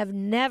 And I have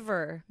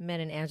never met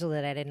an Angela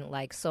that I didn't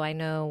like, so I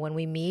know when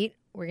we meet,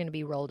 we're gonna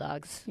be roll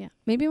dogs. Yeah.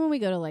 Maybe when we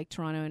go to like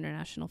Toronto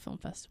International Film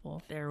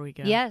Festival. There we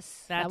go.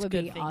 Yes, That's that would good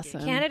be thinking.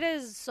 awesome. Canada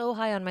is so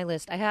high on my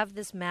list. I have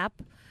this map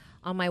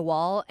on my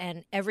wall,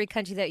 and every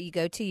country that you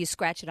go to, you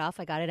scratch it off.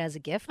 I got it as a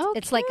gift. Oh,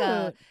 it's like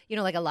a cute.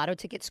 like a lotto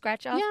ticket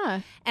scratch off.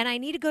 Yeah. And I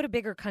need to go to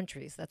bigger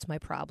countries. That's my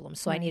problem.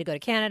 So I Right. need to go to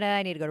Canada.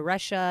 I need to go to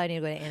Russia. I need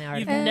to go to You've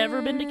Antarctica.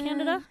 never been to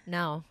Canada?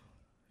 No.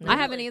 I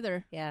haven't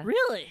either. Yeah.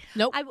 Really?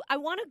 Nope. I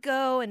want to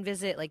go and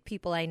visit like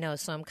people I know,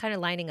 so I'm kind of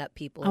lining up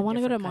people. I want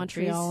to go to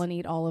Montreal and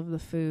eat all of the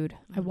food.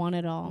 I want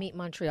it all. meet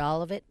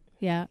Montreal of it.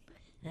 Yeah.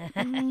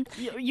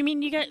 You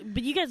mean you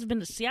guys have been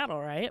to Seattle,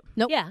 right?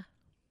 Nope. Yeah.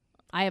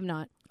 I have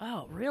not.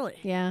 Oh, really?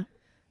 Yeah.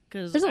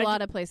 Because There's a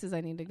lot of places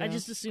I need to go. I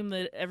just assume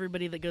that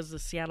everybody that goes to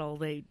Seattle,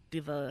 they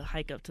do the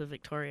hike up to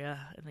Victoria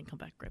and then come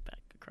back right back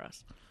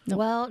across. Nope.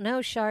 Well,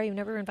 no, Shar, you've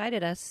never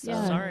invited us. So.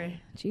 Yeah.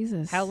 Sorry.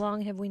 Jesus. How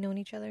long have we known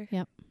each other?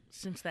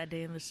 Since that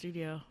day in the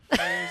studio 5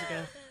 years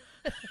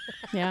ago,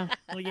 Yeah.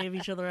 we gave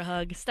each other a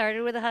hug.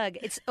 Started with a hug.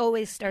 It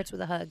always starts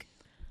with a hug.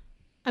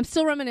 I'm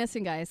still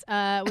reminiscing, guys. We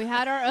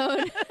had our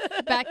own.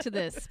 Back to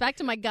this. Back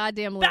to my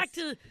goddamn list.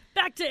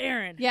 Back to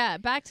Aaron. Yeah,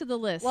 back to the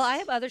list. Well, I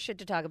have other shit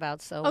to talk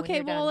about. So when Okay,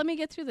 you're well, done. let me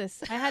get through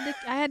this. I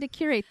had to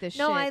curate this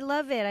No, shit. I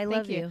love it. I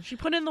love you. you. She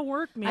put in the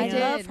work, man. I did.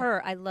 love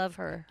her. I love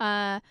her.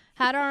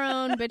 Had our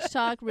own bitch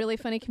talk, really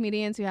funny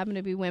comedians who happen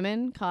to be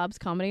women. Cobb's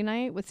Comedy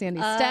Night with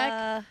Sandy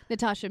Steck,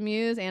 Natasha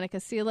Muse, Annika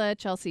Sela,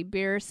 Chelsea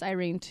Bierce,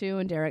 Irene Tu,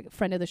 and Derek,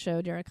 friend of the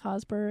show, Derek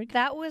Hosberg.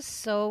 That was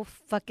so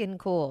fucking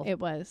cool. It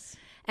was.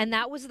 And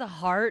that was the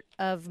heart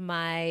of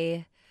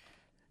my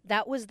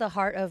That was the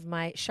heart of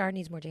my. Char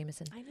needs more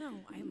Jameson. I know.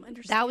 I'm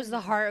understanding. That was the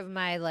heart of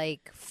my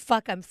like.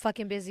 Fuck, I'm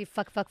fucking busy.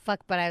 Fuck.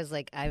 But I was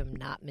like, I'm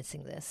not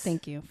missing this.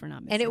 Thank you for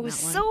not missing. And it was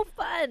that one. so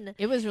fun.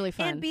 It was really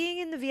fun. And being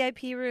in the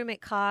VIP room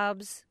at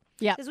Cobb's.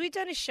 Yeah, because we've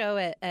done a show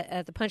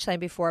at the Punchline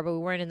before, but we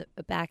weren't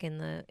back in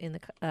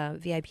the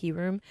VIP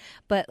room.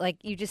 But like,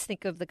 you just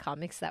think of the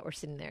comics that were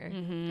sitting there.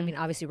 Mm-hmm. I mean,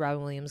 obviously Robin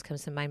Williams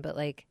comes to mind, but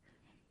like,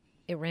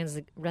 it runs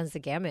the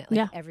gamut.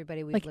 Like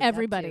everybody we like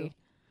everybody.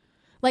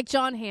 Like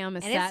John Hamm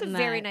is and sat it's a in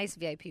very that. nice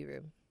VIP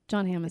room.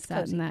 John Hamm is It's sat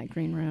cozy. in that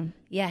green room.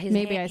 Yeah, his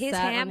Maybe I his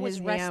sat ham on was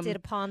his rested ham.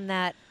 upon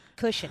that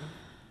cushion.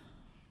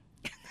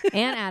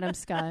 And Adam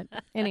Scott.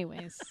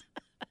 Anyways,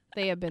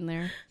 they have been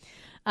there.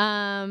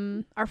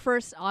 Our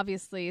first,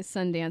 obviously,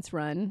 Sundance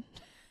run,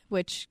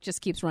 which just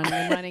keeps running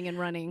and running and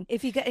running.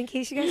 If you in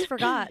case you guys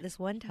forgot, this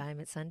one time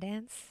at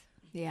Sundance.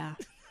 Yeah.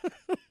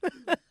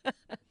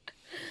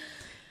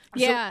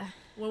 Yeah.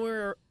 When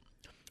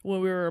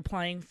we were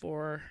applying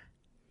for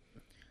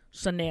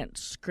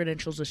Sundance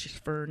credentials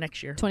for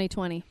next year,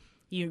 2020.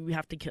 you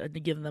have to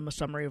give them a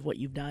summary of what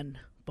you've done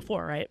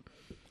before, right?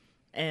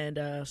 And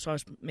so I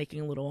was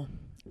making a little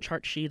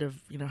chart sheet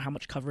of how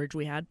much coverage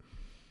we had.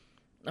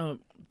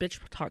 Bitch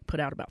Talk put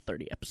out about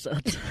 30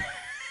 episodes.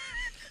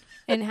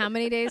 And how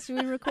many days do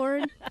we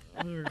record?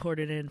 We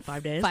recorded in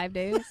 5 days. 5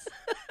 days.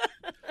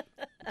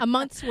 A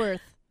month's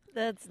worth.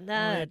 That's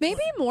nuts.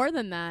 Maybe more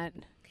than that.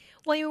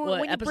 Well,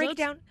 What, when you break episodes?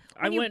 down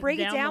I when you went break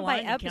it down down the by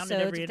line and counted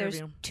episodes, every there's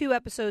interview. 2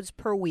 episodes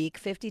per week,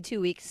 52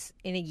 weeks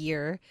in a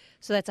year.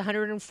 So that's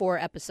 104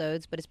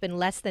 episodes, but it's been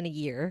less than a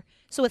year.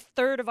 So a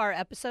third of our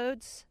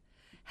episodes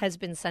has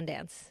been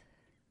Sundance.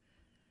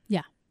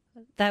 Yeah.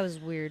 That was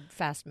weird,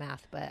 fast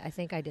math, but I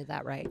think I did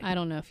that right. I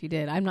don't know if you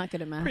did. I'm not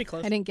good at math. Pretty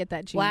close. I didn't get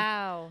that gene.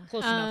 Wow.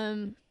 Close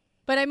enough.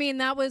 But I mean,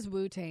 that was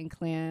Wu-Tang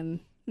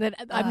Clan. That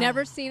I've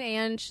never seen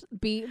Ange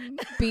be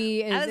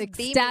as was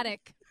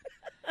ecstatic.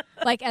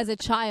 Like as a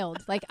child,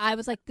 like I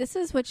was like, this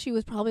is what she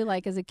was probably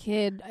like as a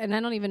kid, and I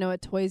don't even know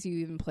what toys you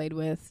even played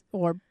with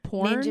or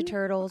porn. Ninja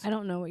Turtles. I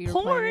don't know what you were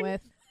Porn? playing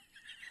with.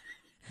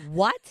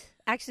 What?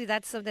 Actually,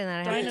 that's something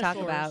that I have to talk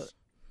Dinosaurs. about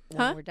when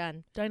Huh? we're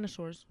done.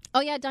 Dinosaurs. Oh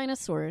yeah,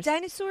 dinosaurs.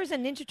 Dinosaurs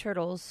and Ninja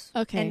Turtles.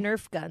 Okay. And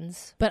Nerf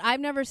guns. But I've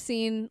never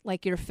seen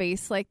like your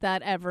face like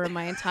that ever in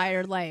my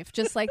entire life.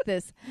 Just like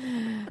this.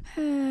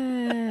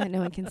 No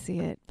one can see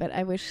it, but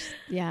I wish.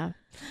 Yeah.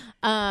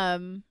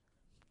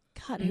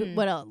 God,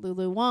 what else?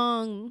 Lulu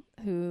Wang,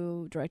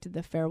 who directed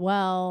The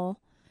Farewell.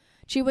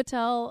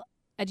 Chiwetel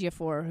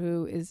Ejiofor,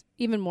 who is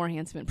even more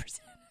handsome in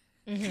person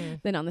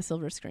than on the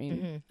silver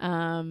screen.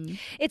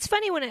 It's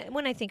funny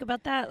when I think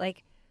about that.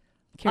 Like,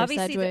 Keira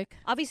obviously, Sedgwick.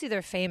 obviously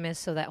they're famous,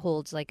 so that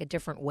holds like a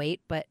different weight.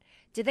 But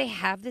did they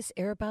have this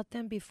air about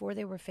them before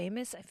they were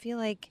famous? I feel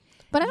like,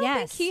 But I don't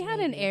yes, think he had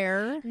an maybe.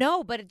 air.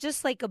 No, but it's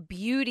just like a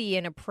beauty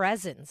and a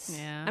presence.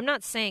 Yeah. I'm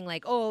not saying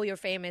like, oh, you're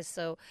famous,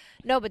 so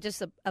no, but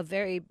just a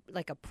very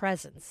like a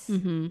presence.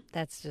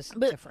 That's just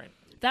But- different.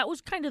 That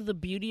was kind of the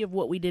beauty of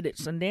what we did at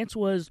Sundance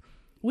was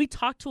we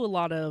talked to a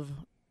lot of,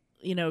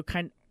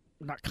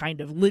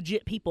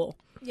 legit people,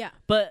 Yeah.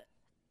 but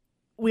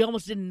we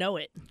almost didn't know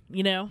it,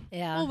 Yeah.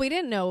 Well, we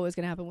didn't know what was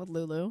going to happen with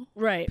Lulu.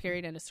 Right.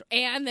 Period. End of story.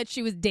 And that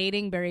she was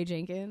dating Barry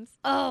Jenkins.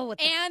 oh, what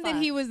the And that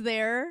fuck? he was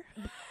there.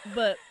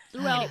 But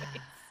throughout,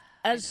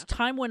 as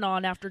time went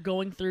on, after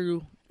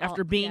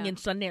being yeah. in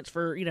Sundance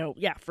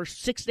for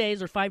 6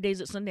 days or 5 days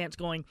at Sundance,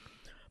 going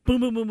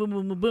boom, boom, boom, boom,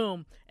 boom, boom,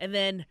 boom, and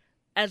then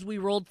as we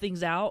rolled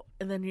things out,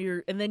 and then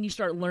you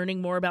start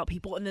learning more about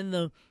people, and then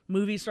the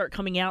movies start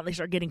coming out, and they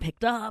start getting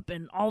picked up,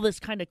 and all this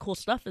kind of cool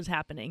stuff is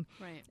happening,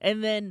 Right.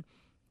 and then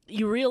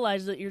you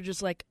realize that you're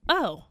just like,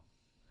 oh,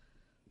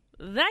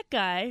 that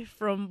guy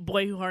from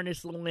Boy Who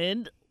Harnessed the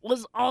Wind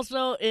was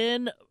also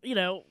in,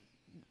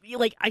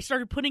 like I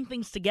started putting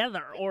things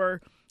together,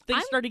 or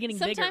things started getting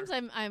bigger.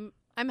 Sometimes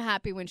I'm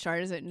happy when Char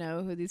doesn't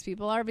know who these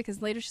people are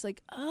because later she's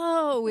like,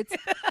 oh, it's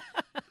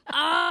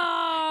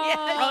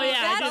Oh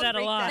yeah, I do that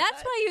a lot.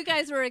 That's why you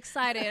guys were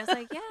excited. I was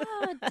like,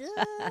 yeah,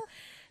 duh.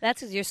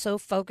 That's because you're so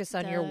focused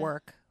on your Duh.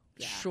 work.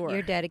 Sure.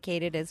 You're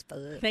dedicated as fuck.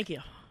 Thank you.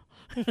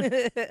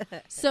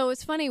 So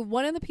it's funny.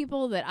 One of the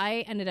people that I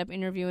ended up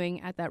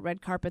interviewing at that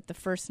red carpet the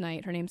first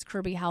night, her name's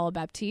Kirby Howell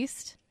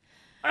Baptiste.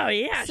 Oh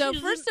yeah. So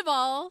she's first of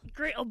all,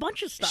 in a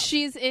bunch of stuff.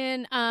 she's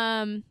in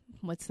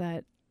what's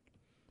that?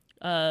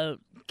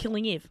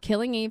 Killing Eve.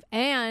 Killing Eve,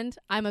 and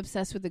I'm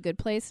obsessed with The Good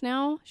Place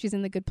now. She's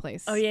in The Good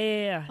Place. Oh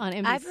yeah. On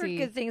NBC. I've heard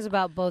good things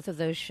about both of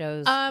those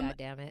shows. God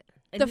damn it.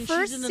 And The then she's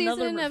first in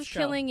another season of show.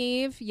 Killing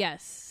Eve,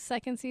 yes.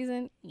 Second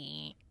season,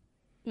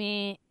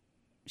 meh.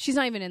 She's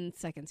not even in the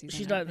second season.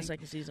 She's I don't not in the think.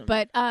 second season.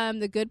 But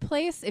The Good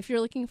Place, if you're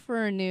looking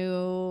for a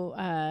new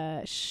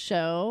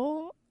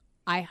show,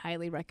 I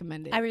highly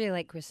recommend it. I really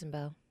like Kristen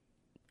Bell.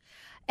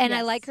 And I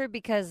Yes. like her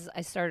because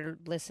I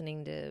started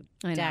listening to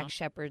I know. Dak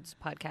Shepard's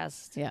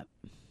podcast. Yep.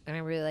 And I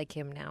really like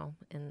him now.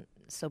 And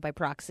so by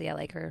proxy, I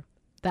like her.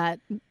 That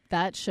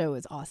show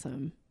is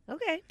awesome.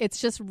 Okay. It's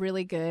just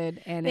really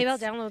good, and Maybe I'll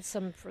it's, download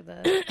some for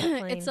the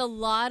plane. it's a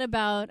lot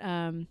about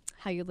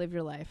how you live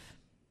your life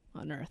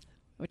on Earth,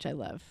 which I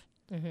love,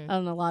 and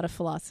a lot of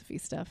philosophy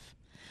stuff.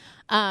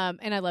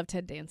 And I love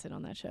Ted Danson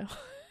on that show.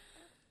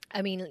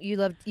 I mean,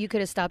 you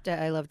could have stopped at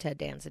I love Ted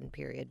Danson,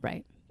 period.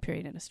 Right.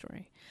 Period in a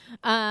story.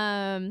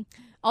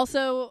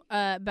 Also,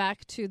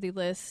 back to the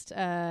list,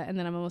 and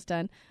then I'm almost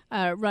done.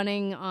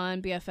 Running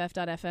on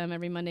BFF.FM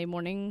every Monday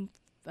morning,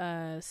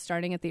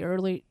 starting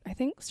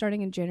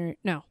in January.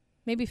 No,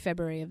 maybe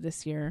February of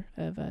this year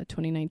of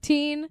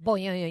 2019.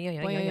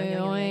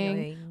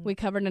 We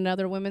covered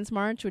another Women's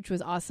March, which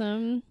was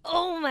awesome.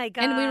 Oh my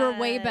God. And we were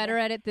way better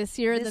at it this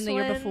year than the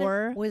year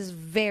before. Was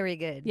very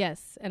good.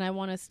 Yes, and I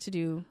want us to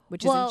do,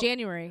 which is in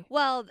January.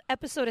 Well,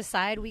 episode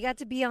aside, we got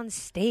to be on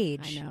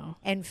stage. I know.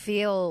 And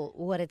feel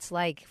what it's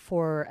like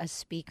for a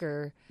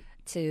speaker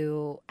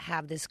to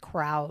have this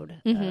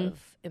crowd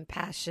of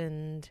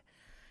impassioned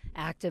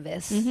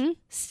activists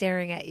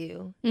staring at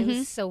you. It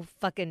was so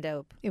fucking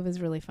dope. It was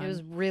really fun. It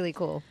was really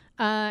cool.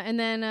 And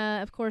then,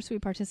 of course, we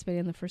participated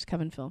in the first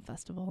Coven Film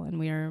Festival, and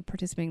we are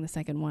participating in the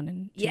second one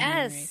in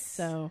January. Yes.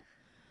 So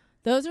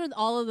those are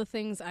all of the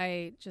things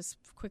I just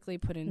quickly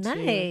put into.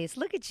 Nice.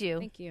 Look at you.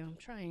 Thank you. I'm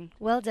trying.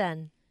 Well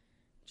done.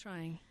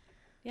 Trying.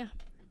 Yeah.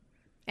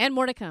 And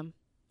more to come.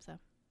 So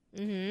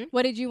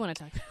what did you want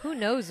to talk about? Who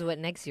knows what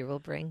next year will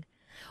bring?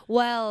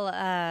 Well,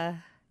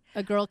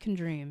 A Girl Can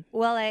Dream.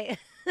 well,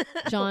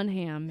 John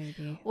Hamm,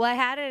 maybe. Well, I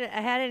had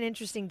an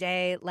interesting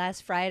day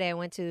last Friday. I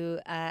went to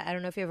I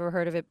don't know if you ever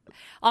heard of it.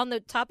 On the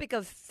topic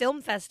of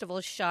film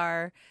festivals,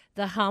 Shar,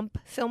 the Hump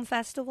Film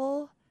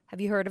Festival. Have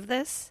you heard of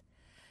this?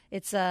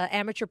 It's a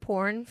amateur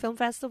porn film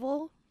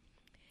festival.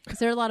 Is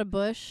there a lot of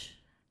bush?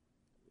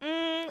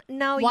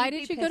 No. Why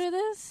did you go to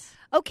this?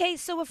 Okay,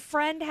 so a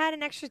friend had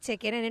an extra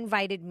ticket and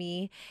invited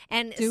me.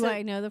 And Do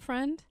I know the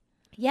friend?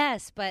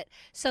 Yes, but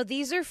so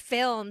these are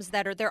films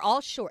they're all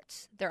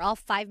shorts. They're all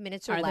 5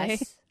 minutes or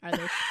less. Are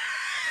they?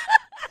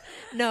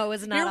 No, it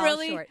was not all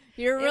short.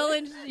 You're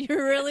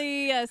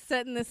really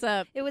setting this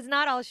up. It was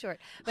not all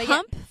short. But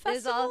Hump yeah,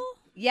 Festival?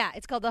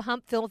 It's called the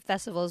Hump Film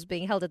Festival. It's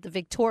being held at the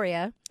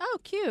Victoria. Oh,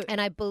 cute. And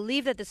I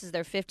believe that this is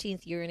their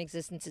 15th year in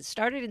existence. It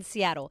started in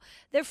Seattle.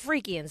 They're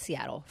freaky in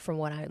Seattle, from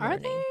what I'm learning. Are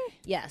they?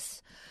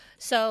 Yes.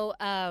 So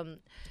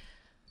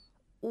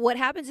what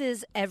happens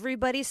is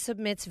everybody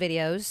submits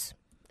videos.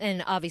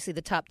 And obviously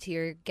the top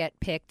tier get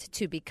picked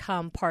to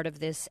become part of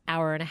this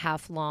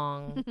hour-and-a-half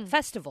long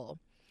festival.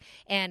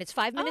 And it's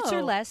 5 minutes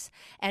or less.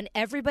 And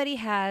everybody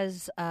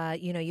has,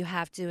 you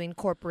have to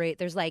incorporate.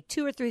 There's like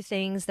 2 or 3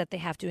 things that they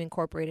have to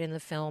incorporate in the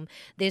film.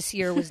 This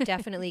year was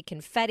definitely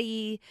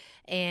confetti.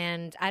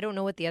 And I don't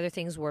know what the other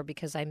things were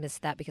because I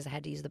missed that because I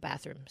had to use the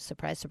bathroom.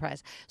 Surprise,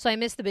 surprise. So I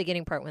missed the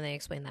beginning part when they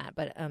explained that.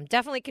 But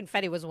definitely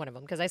confetti was one of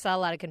them because I saw a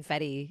lot of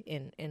confetti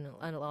in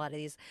a lot of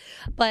these.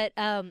 But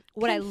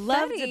what I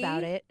loved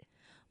about it.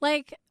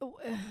 Like,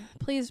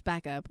 please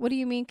back up. What do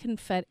you mean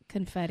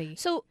confetti?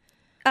 So,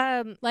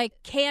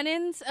 like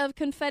cannons of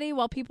confetti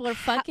while people are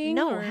fucking?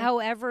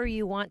 However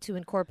you want to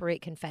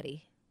incorporate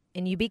confetti.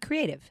 And you be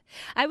creative.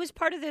 I was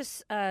part of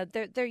this.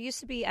 There used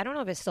to be, I don't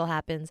know if it still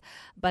happens,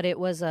 but it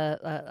was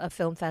a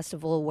film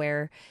festival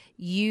where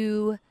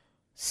you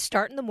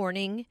start in the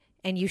morning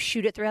and you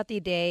shoot it throughout the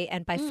day.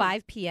 And by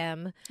 5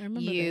 p.m.,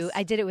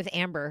 I did it with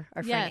Amber,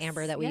 our friend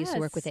Amber that we used to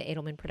work with at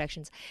Edelman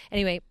Productions.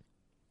 Anyway,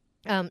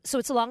 so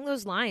it's along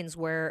those lines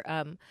where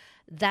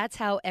that's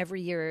how every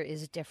year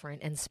is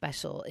different and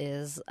special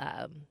is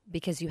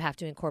because you have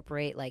to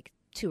incorporate like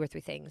 2 or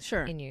 3 things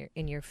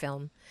in your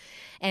film.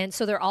 And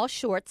so they're all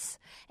shorts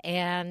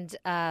and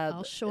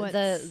all shorts.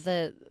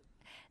 The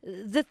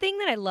thing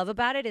that I love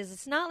about it is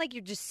it's not like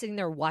you're just sitting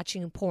there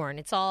watching porn.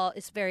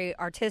 It's very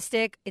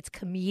artistic, it's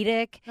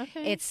comedic,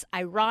 it's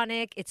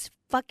ironic, it's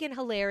fucking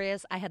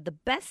hilarious. I had the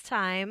best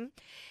time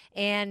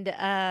and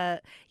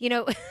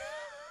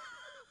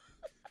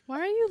Why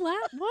are you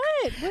laughing?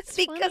 What? What's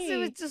because funny? It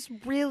was just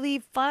really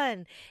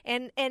fun,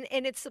 and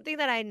it's something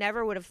that I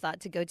never would have thought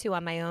to go to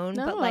on my own.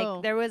 No. But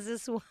like there was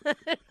this one.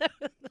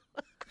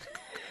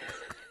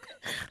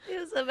 It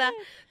was about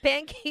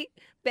pancake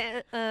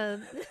batter.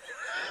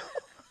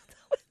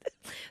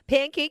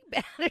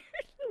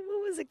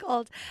 What was it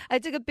called? I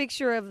took a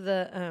picture of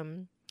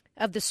the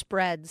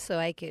spread so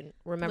I can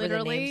remember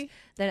the names.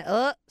 Then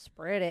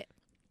spread it.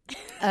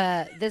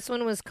 This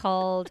one was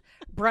called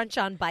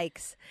Brunch on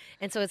Bikes,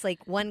 and so it's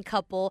like one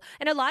couple,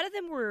 and a lot of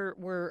them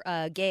were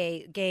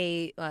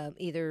gay,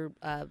 either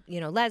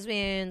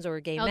lesbians or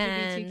gay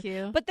LGBTQ.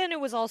 men. But then it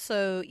was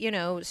also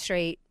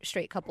straight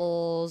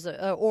couples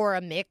or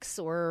a mix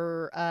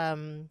or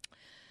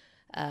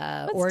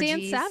What's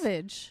orgies. Dan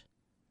Savage?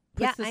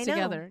 Puts this I know.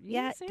 Together.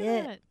 Yeah, it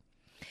did. That.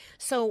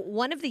 So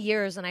one of the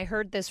years, and I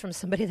heard this from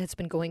somebody that's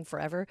been going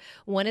forever,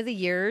 one of the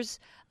years,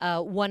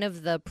 one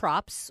of the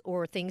props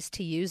or things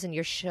to use in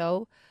your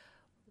show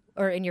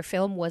or in your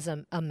film was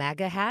a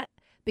MAGA hat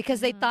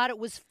because they thought it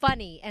was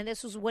funny. And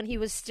this was when he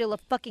was still a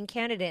fucking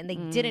candidate and they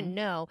didn't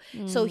know.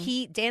 So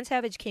Dan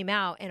Savage came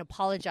out and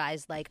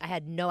apologized like, I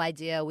had no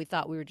idea. We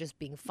thought we were just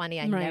being funny.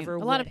 I never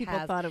would have. A lot of people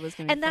thought it was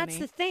going to be funny. And that's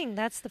the thing.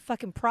 That's the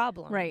fucking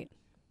problem. Right.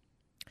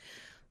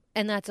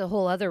 And that's a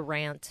whole other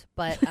rant.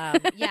 But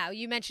yeah,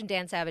 you mentioned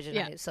Dan Savage,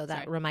 and so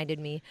that reminded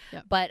me.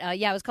 Yep. But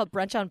yeah, it was called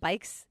Brunch on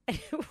Bikes. And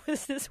it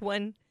was this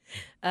one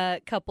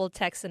couple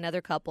texts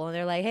another couple, and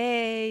they're like,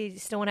 hey, you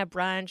still want to have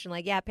brunch? And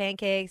like, yeah,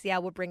 pancakes. Yeah,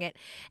 we'll bring it.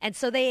 And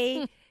so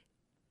they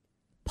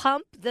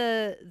pump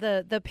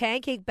the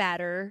pancake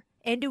batter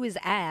into his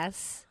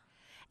ass,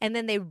 and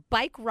then they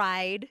bike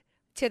ride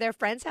to their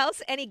friend's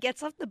house, and he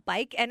gets off the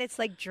bike, and it's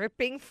like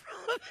dripping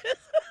from his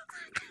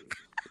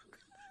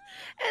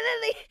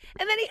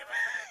and then he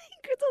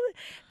gets on the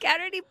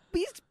counter, and he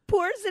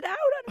pours it out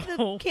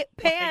onto the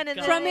pan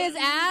and from his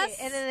ass,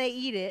 and then they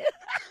eat it.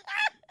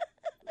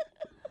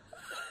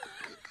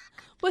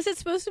 Was it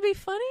supposed to be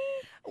funny?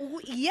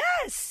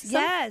 Yes,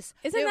 yes.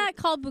 Isn't that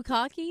called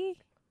bukkake?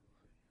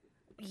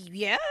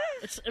 Yeah.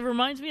 It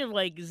reminds me of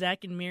like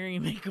Zach and Miri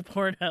make a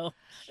porno.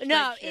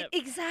 No,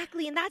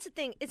 exactly. And that's the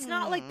thing. It's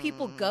not like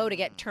people go to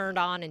get turned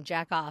on and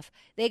jack off.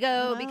 They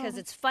go because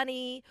it's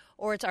funny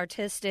or it's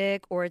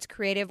artistic or it's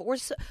creative. Or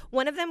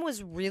one of them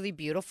was really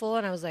beautiful.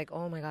 And I was like,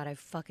 oh my God, I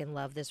fucking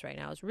love this right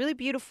now. It's really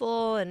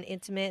beautiful and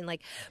intimate. And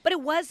like, but it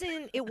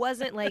wasn't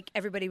like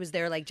everybody was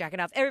there like jacking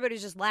off. Everybody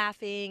was just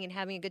laughing and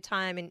having a good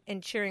time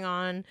and cheering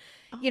on,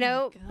 you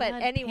know. God, but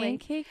anyway,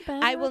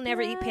 I will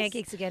never eat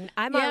pancakes again.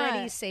 I'm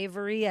already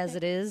savory as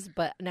it is,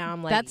 but now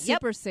I'm like, that's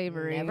super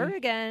savory. Never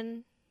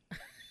again.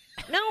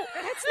 No,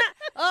 that's not.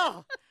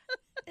 Oh,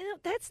 no,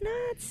 that's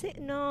not.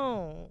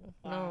 No,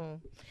 no.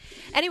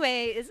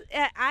 Anyway,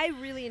 I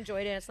really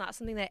enjoyed it. It's not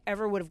something that I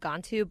ever would have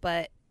gone to,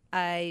 but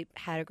I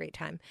had a great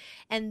time.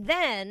 And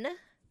then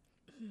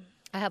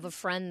I have a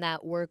friend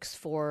that works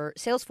for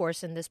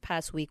Salesforce, and this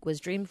past week was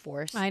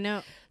Dreamforce. I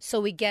know. So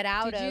we get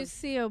out Did you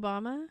see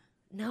Obama?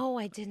 No,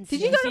 I didn't. Did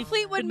you go to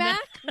Fleetwood Mac?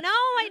 No,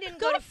 I didn't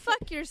go to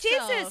fuck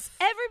yourself. Jesus,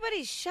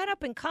 everybody shut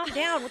up and calm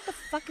down. What the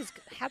fuck is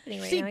happening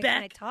right now? Can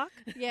I talk?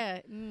 Yeah.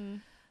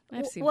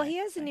 I've seen he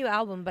has a new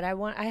album, but I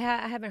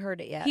haven't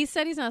heard it yet. He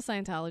said he's not a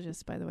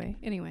Scientologist, by the way.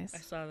 Anyways. I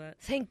saw that.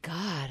 Thank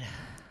God.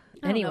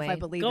 I don't know if I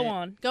believe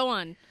it. Go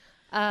on.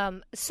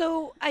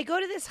 So I go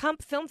to this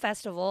Hump Film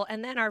Festival,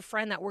 and then our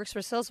friend that works for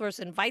Salesforce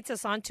invites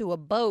us onto a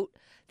boat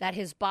that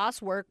his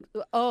boss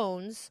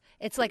owns.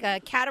 It's like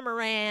a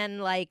catamaran,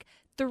 like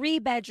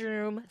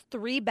 3-bedroom,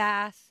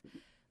 3-bath,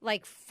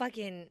 like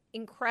fucking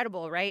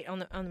incredible, right? On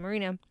the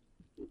marina.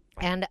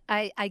 And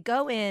I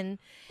go in.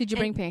 Did you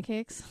bring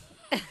pancakes?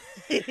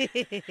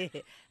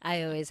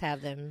 I always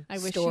have them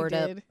stored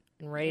up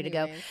and ready to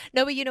go.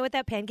 No, but you know what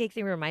that pancake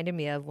thing reminded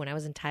me of when I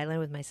was in Thailand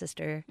with my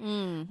sister.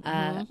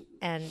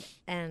 And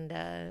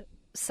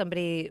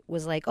somebody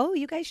was like, "Oh,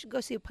 you guys should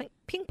go see a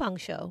ping pong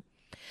show."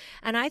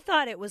 And I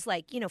thought it was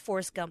like,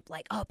 Forrest Gump,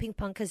 like, oh, ping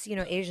pong, because,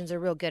 Asians are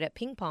real good at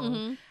ping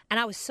pong. And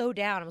I was so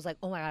down. I was like,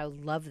 oh, my God, I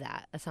would love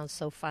that. That sounds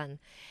so fun.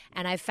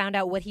 And I found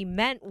out what he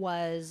meant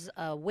was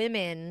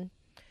women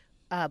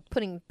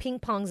putting ping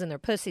pongs in their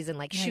pussies and,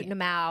 like, shooting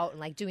them out and,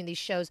 like, doing these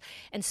shows.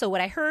 And so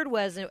what I heard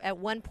was at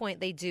one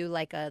point they do,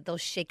 like, they'll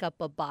shake up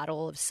a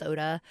bottle of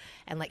soda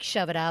and, like,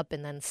 shove it up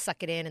and then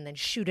suck it in and then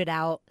shoot it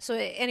out. So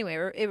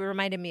anyway, it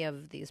reminded me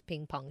of these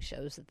ping pong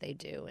shows that they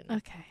do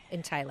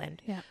in Thailand,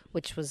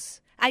 which was...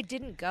 I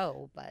didn't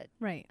go, but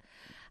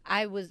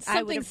I was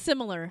something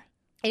similar.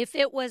 If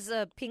it was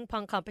a ping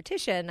pong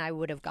competition, I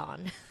would have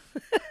gone.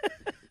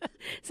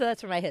 So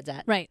that's where my head's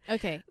at. Right.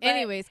 Okay. But,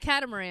 anyways,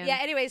 catamaran. Yeah.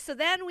 Anyways, so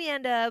then we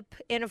end up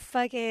in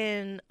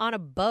on a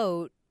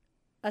boat,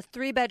 a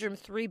 3-bedroom,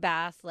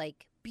 3-bath,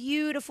 like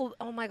beautiful.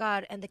 Oh my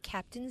God! And the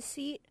captain's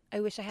seat.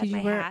 I wish I had my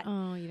hat.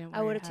 Oh, you don't.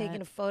 I would have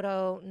taken a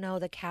photo. No,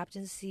 the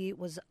captain's seat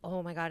was.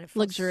 Oh my God! It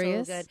felt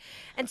luxurious. So good.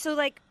 And so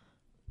like.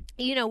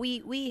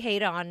 We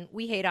hate on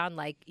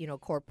like,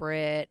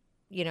 corporate,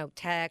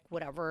 tech,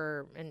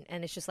 whatever.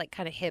 And it's just like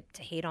kind of hip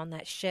to hate on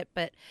that shit.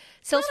 But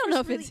Salesforce, I don't know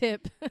if it's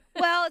hip.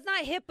 Well, it's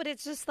not hip, but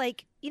it's just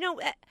like,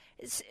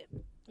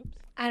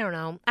 I don't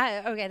know.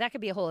 Okay, that could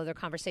be a whole other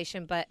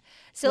conversation. But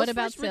Salesforce what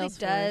about really Salesforce?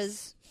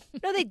 Does.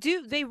 No, they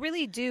do. They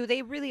really do.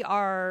 They really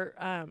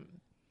are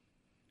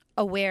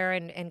aware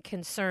and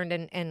concerned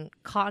and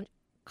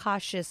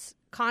conscious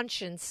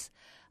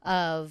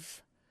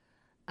of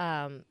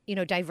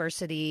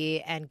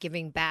diversity and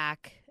giving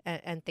back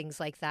and things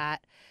like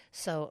that.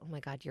 So, oh my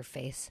God, your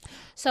face.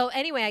 So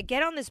anyway, I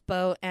get on this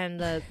boat and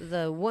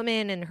the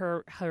woman and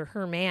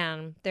her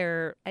man,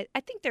 I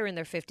think they're in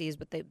their 50s,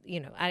 but they,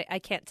 I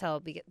can't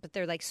tell, but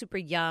they're like super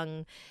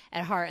young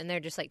at heart, and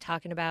they're just like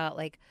talking about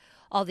like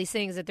all these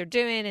things that they're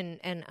doing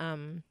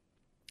and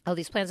all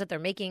these plans that they're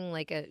making,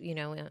 like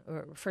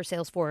for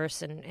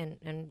Salesforce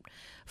and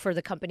for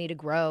the company to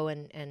grow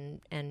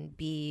and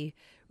be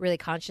really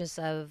conscious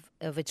of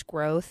its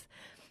growth.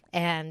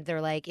 And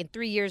they're like, in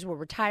 3 years we're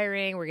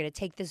retiring. We're going to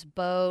take this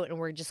boat and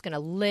we're just going to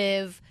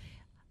live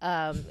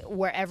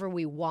wherever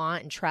we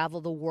want and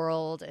travel the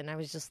world. And I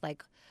was just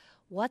like,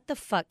 what the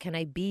fuck can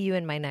I be you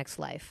in my next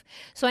life?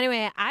 So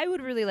anyway, I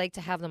would really like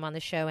to have them on the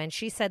show. And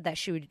she said that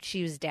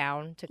she was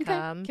down to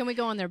come. Can we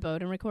go on their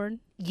boat and record?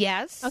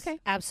 Yes. Okay.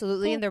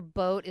 Absolutely. Cool. And their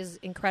boat is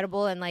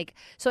incredible. And like,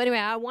 so anyway,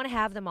 I want to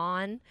have them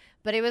on,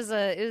 but it was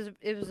a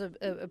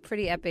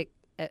pretty epic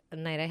a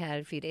night I had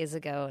a few days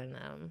ago,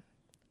 and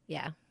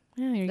yeah.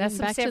 Yeah, you're That's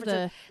getting some back to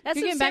the That's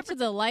you're some getting back to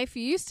the life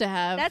you used to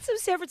have. That's some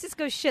San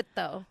Francisco shit,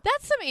 though.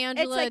 That's some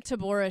Angela like-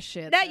 Tabora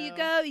shit. That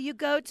though. you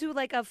go to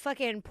like a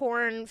fucking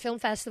porn film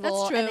festival,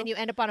 That's true. and then you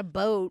end up on a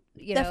boat.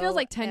 That feels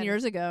like 10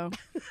 years ago.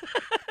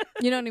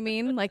 You know what I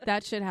mean? Like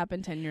that shit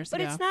happened 10 years But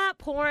ago. it's not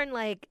porn.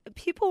 Like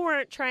people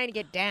weren't trying to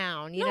get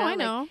down. You No, know, I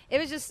know. Like, it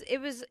was just it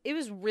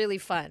was really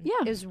fun. Yeah.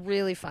 it was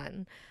really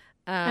fun.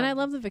 And I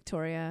love the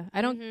Victoria.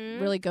 I don't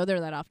Mhm. really go there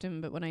that often,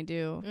 but when I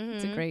do,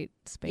 it's a Mhm. great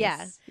space.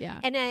 Yeah. Yeah.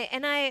 And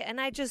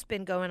I just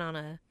been going on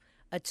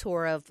a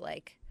tour of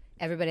like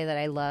everybody that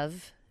I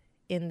love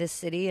in this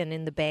city and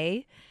in the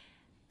Bay.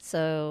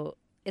 So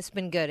it's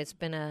been good. It's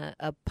been a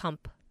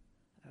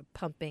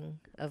pumping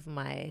of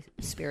my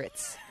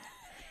spirits.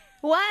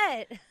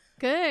 What?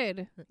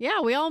 Good.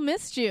 Yeah, we all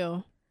missed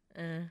you.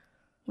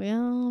 We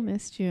all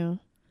missed you.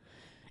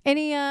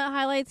 Any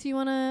highlights you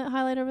want to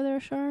highlight over there,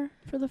 Shar,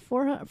 for the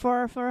for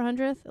our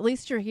 400th? At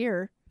least you're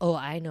here. Oh,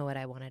 I know what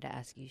I wanted to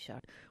ask you,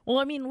 Sean. Well,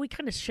 I mean, we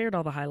kind of shared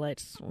all the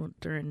highlights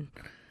during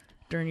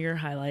your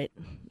highlight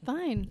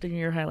Fine. thing.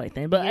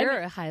 But You're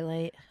a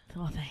highlight.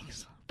 oh,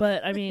 thanks.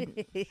 But I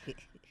mean,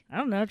 I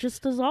don't know.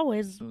 Just as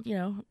always, you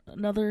know,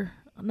 another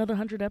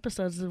 100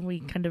 episodes, and we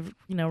kind of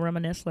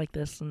reminisce like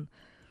this, and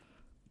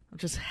I'm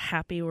just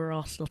happy we're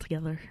all still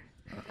together.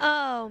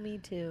 Oh, me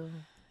too.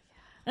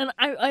 And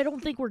I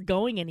don't think we're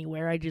going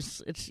anywhere.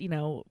 It's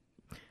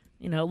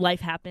life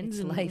happens, It's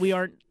and life. we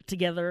aren't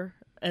together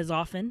as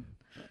often.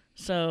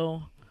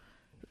 So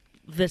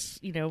this,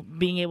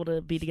 being able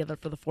to be together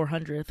for the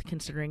 400th,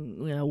 considering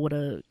what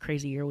a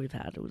crazy year we've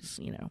had, it was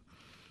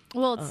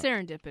Well, it's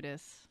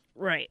serendipitous.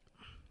 right.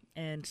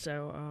 And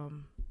so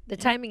The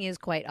timing is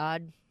quite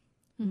odd,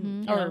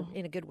 Mm-hmm. or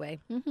in a good way.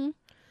 Mm-hmm.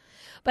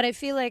 But I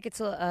feel like it's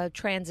a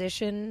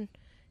transition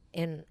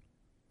in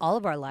all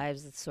of our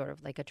lives. It's sort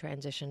of like a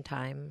transition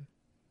time.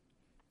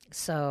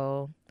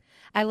 So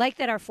I like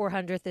that our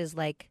 400th is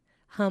like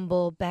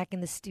humble, back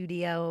in the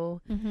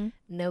studio, Mm-hmm.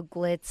 no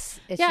glitz.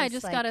 It's Yeah, I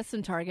just like, got us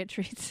some Target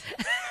treats.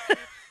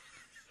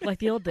 like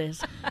the old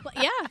days.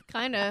 Yeah,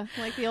 kind of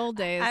like the old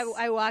days.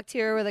 I walked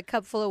here with a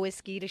cup full of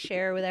whiskey to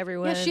share with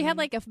everyone. Yeah, she had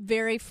like a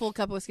very full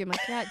cup of whiskey. I'm like,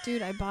 yeah,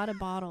 dude, I bought a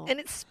bottle. and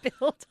it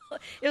spilled.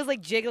 It was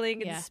like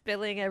jiggling and Yeah.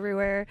 spilling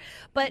everywhere.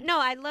 But no,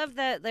 I love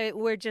that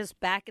we're just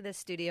back in the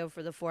studio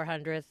for the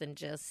 400th and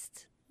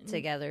just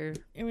together.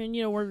 I mean,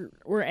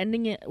 we're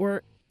ending it.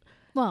 We're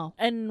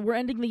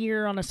ending the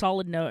year on a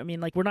solid note. I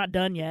mean, like we're not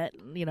done yet.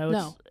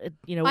 No.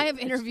 I have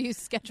interviews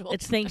scheduled.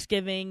 It's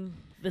Thanksgiving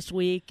this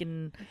week,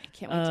 and I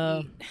can't wait to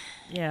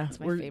eat. yeah, It's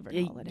my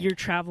favorite holiday. You're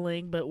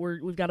traveling, but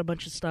we've got a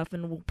bunch of stuff,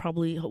 and we'll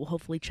probably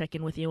hopefully check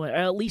in with you, or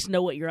at least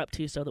know what you're up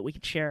to, so that we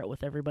can share it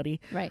with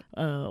everybody. Right.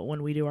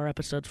 When we do our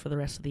episodes for the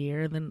rest of the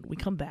year, and then we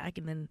come back,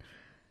 and then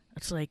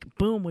it's like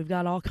boom, we've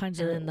got all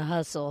kinds And of then the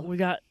hustle. we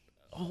got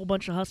a whole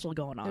bunch of hustle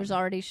going on. There's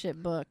already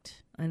shit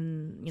booked.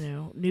 And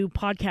new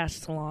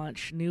podcasts to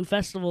launch, new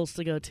festivals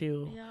to go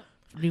to,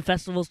 new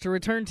festivals to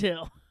return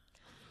to.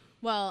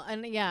 Well,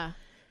 and yeah.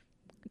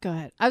 Go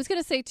ahead. I was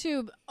going to say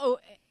too,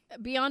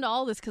 beyond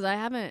all this, because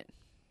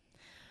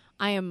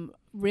I am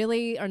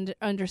really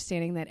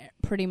understanding that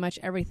pretty much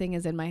everything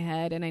is in my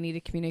head, and I need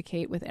to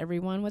communicate with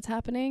everyone what's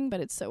happening, but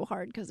it's so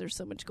hard because there's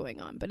so much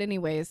going on. But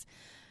anyways,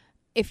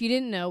 if you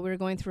didn't know, we were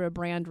going through a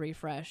brand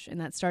refresh, and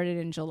that started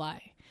in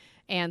July.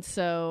 And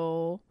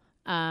so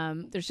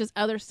there's just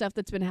other stuff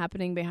that's been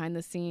happening behind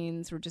the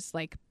scenes. We're just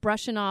like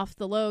brushing off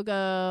the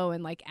logo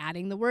and like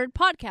adding the word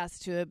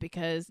podcast to it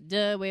because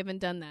we haven't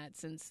done that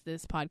since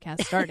this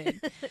podcast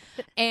started.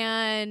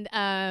 And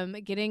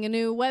getting a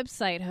new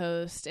website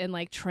host and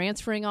like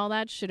transferring all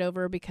that shit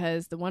over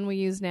because the one we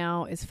use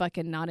now is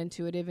fucking not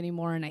intuitive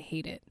anymore and I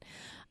hate it.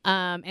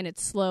 And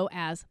it's slow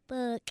as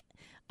fuck.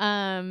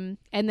 And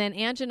then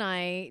Ange and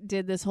I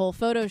did this whole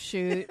photo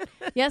shoot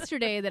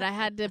yesterday that I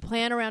had to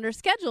plan around her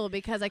schedule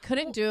because I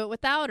couldn't do it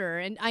without her.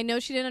 And I know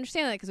she didn't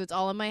understand that because it's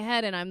all in my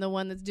head and I'm the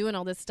one that's doing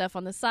all this stuff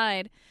on the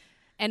side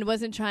and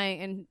wasn't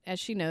trying. And as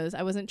she knows,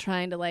 I wasn't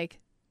trying to like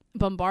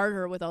bombard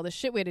her with all the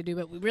shit we had to do,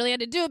 but we really had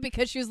to do it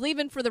because she was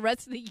leaving for the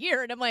rest of the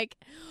year. And I'm like,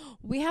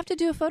 we have to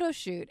do a photo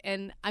shoot.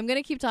 And I'm going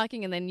to keep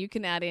talking and then you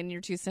can add in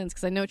your 2 cents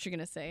because I know what you're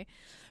going to say.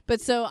 But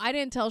so I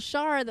didn't tell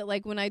Shar that,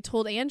 like, when I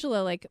told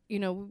Angela, like,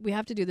 we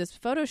have to do this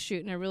photo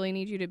shoot and I really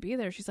need you to be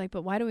there. She's like,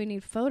 but why do we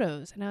need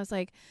photos? And I was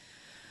like,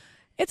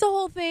 it's a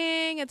whole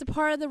thing. It's a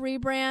part of the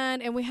rebrand.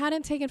 And we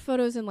hadn't taken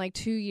photos in like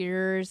 2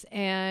 years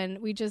and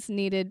we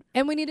needed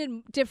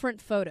different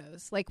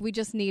photos. Like, we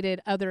just needed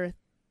other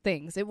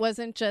things. It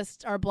wasn't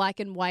just our black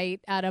and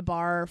white at a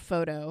bar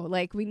photo.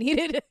 Like, we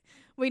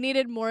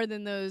needed more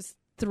than those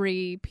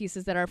 3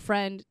 pieces that our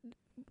friend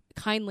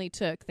kindly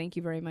took. Thank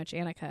you very much,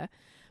 Annika.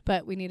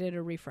 But we needed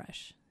a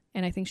refresh.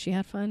 And I think she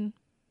had fun.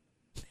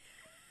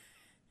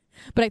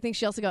 But I think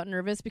she also got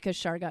nervous because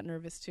Shar got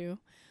nervous too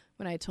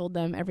when I told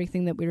them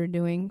everything that we were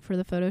doing for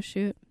the photo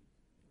shoot.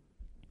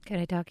 Can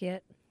I talk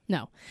yet?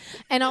 No.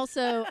 And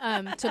also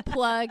to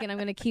plug, and I'm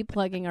going to keep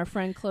plugging, our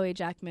friend Chloe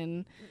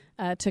Jackman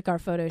took our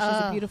photo. She's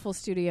a beautiful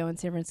studio in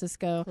San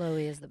Francisco.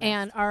 Chloe is the best.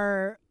 And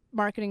our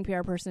marketing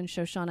PR person,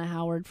 Shoshana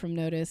Howard from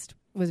Noticed,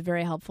 was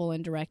very helpful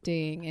in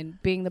directing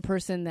and being the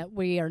person that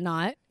we are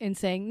not, and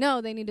saying,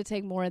 no, they need to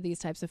take more of these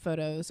types of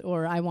photos,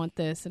 or I want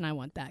this and I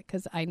want that,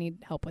 because I need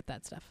help with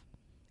that stuff.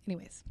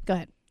 Anyways, go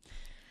ahead.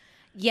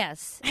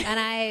 Yes, and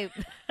I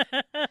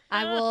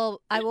will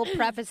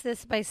preface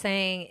this by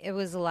saying it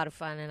was a lot of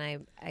fun, and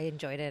I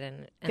enjoyed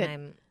it, and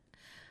I'm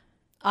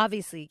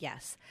obviously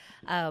yes,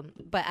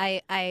 but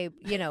I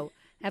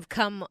have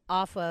come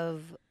off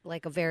of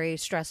like a very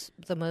She was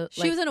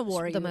in a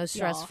war. the most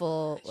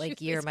stressful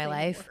year of my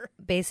life,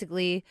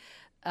 basically.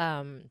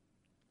 And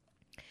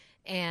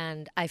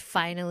I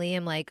finally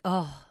am like,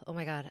 oh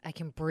my God, I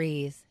can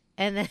breathe.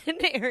 And then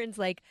Aaron's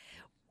like,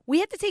 we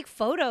had to take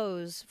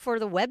photos for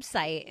the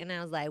website. And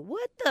I was like,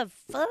 what the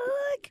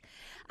fuck?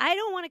 I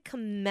don't want to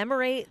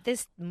commemorate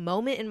this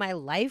moment in my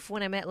life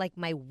when I'm at like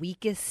my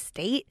weakest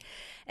state.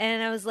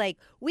 And I was like,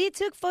 we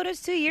took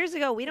photos 2 years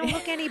ago. We don't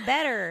look any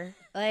better.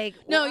 Like,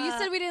 no, you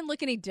said we didn't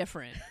look any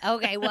different.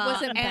 Okay, well, it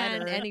wasn't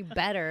better. any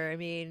better. I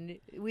mean,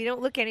 we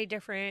don't look any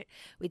different.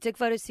 We took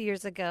photos 2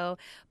 years ago,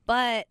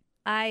 but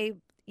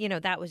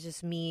that was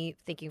just me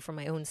thinking from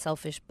my own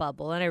selfish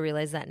bubble, and I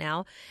realize that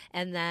now.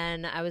 And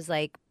then I was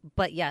like,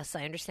 but yes,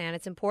 I understand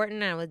it's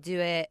important, and I will do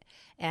it,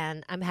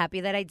 and I'm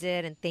happy that I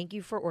did, and thank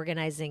you for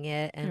organizing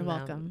it. And you're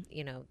welcome.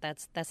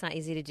 That's not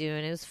easy to do,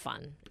 and it was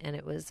fun,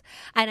 and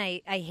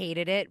I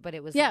hated it, but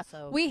it was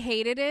also... we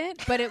hated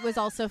it, but it was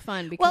also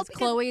fun because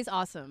Chloe's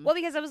awesome. Well,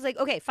 because I was like,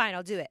 okay, fine,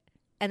 I'll do it.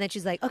 And then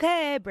she's like,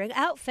 okay, bring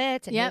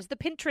outfits, and here's the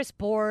Pinterest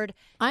board.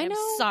 I know.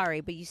 I'm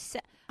sorry, but you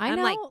said... I'm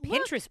know. like,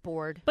 Pinterest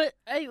board. But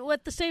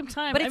at the same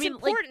time... But it's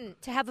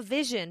important to have a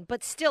vision.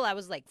 But still, I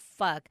was like,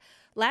 fuck.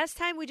 Last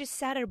time we just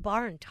sat at a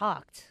bar and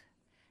talked.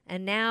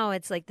 And now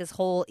it's like this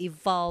whole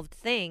evolved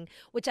thing,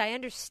 which I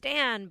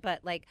understand,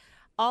 but like...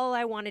 all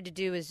I wanted to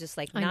do is just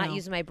like not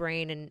use my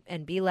brain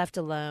and be left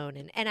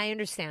alone. And I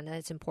understand that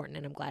it's important,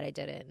 and I'm glad I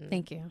did it. And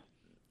thank you.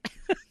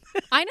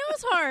 I know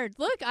it's hard.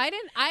 Look, I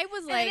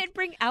was like... I didn't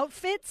bring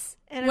outfits.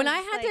 And when I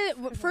had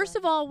to... First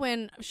of all,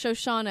 when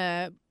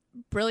Shoshana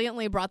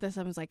brilliantly brought this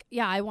up, I was like,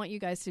 yeah, I want you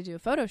guys to do a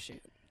photo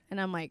shoot. And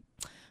I'm like,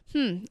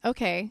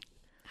 okay.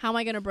 How am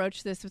I going to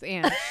broach this with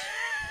Ange?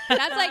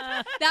 That's like...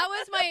 That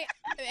was my...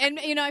 And,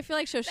 I feel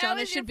like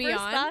Shoshana should be on.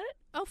 Thought?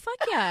 Oh, fuck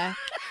yeah.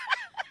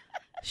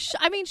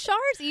 I mean,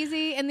 Char's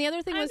easy. And the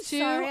other thing was, too...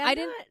 Sorry, I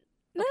didn't...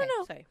 No.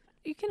 Sorry.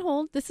 You can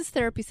hold. This is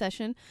therapy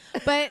session.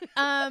 But...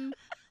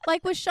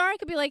 like with Char, I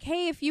could be like,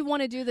 hey, if you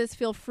want to do this,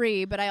 feel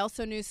free. But I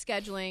also knew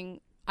scheduling.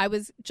 I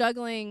was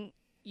juggling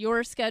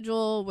your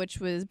schedule, which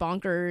was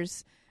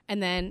bonkers.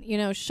 And then,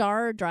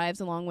 Char drives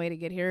a long way to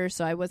get here.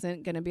 So I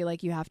wasn't going to be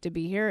like, you have to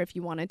be here. If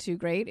you wanted to,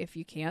 great. If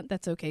you can't,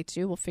 that's okay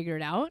too. We'll figure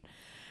it out.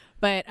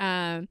 But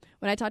when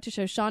I talked to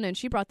Shoshana, and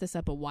she brought this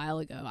up a while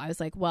ago, I was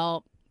like,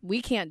 well,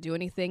 we can't do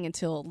anything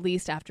until at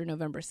least after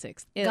November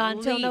 6th.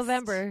 Gone till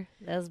November.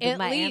 That's been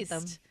my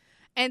anthem.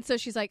 And so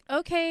she's like,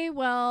 okay,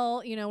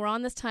 well, we're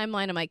on this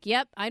timeline. I'm like,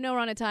 yep, I know we're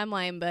on a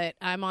timeline, but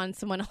I'm on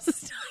someone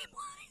else's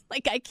timeline.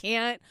 Like,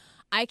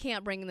 I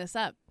can't bring this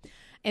up.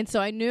 And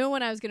so I knew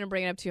when I was going to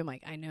bring it up to you, I'm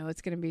like, I know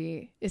it's going to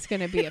be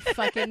a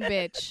fucking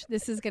bitch.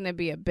 This is going to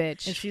be a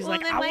bitch. And she's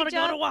like, I want to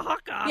go to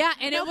Oaxaca. Yeah,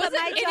 and it was a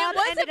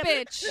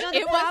bitch.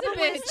 It was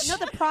a bitch. No,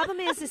 the problem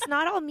is it's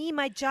not all me.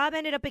 My job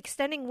ended up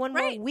extending one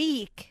more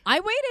week. I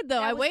waited,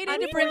 though. I waited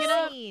to bring it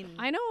up.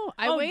 I know.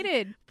 I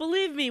waited.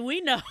 Believe me,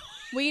 we know.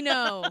 We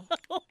know.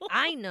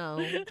 I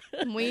know.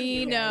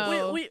 We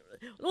know.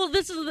 Well,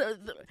 this is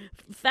the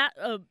fat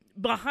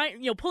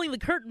behind, pulling the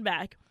curtain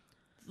back.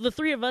 The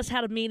three of us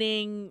had a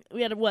meeting.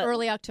 We had what?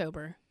 Early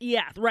October.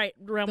 Yeah, right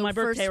around my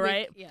birthday,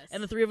 right? Yes.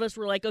 And the three of us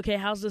were like, "Okay,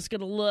 how's this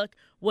gonna look?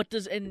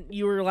 And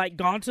you were like,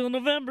 gone till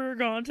November.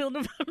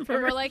 And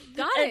we're like,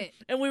 got it.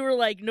 And we were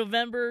like,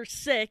 November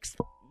 6th.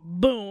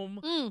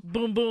 Boom,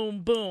 boom,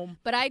 boom, boom.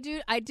 But I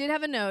did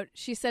have a note.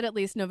 She said at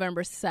least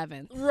November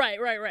 7th. Right.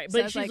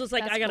 So but she's just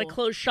like, I gotta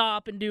close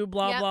shop and do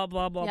blah blah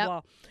blah blah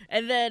blah.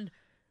 And then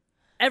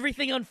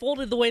everything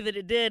unfolded the way that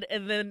it did.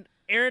 And then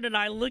Aaron and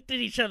I looked at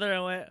each other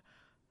and went,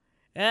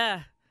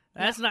 yeah,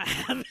 that's not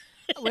happening.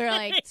 We're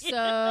like,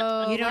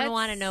 so you don't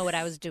want to know what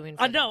I was doing.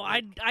 No,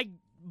 I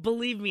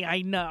believe me,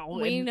 I know.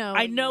 We know.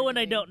 I know, and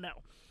I don't know.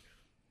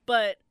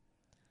 But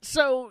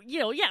so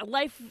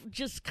life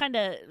just kind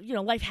of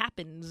life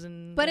happens,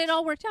 but it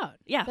all worked out.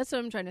 Yeah, that's what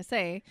I'm trying to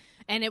say.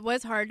 And it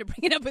was hard to bring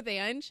it up with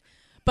Ange,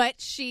 but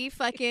she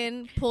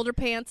fucking pulled her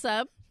pants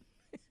up.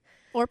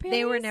 Or pants?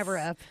 They were never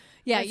up.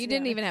 Yeah, you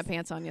didn't even have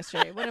pants on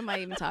yesterday. What am I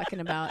even talking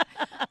about?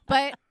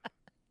 But.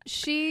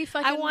 She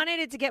fucking... I wanted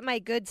it to get my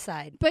good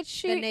side, the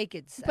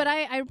naked side. But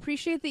I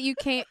appreciate that you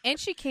came, and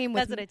she came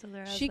with... That's what I told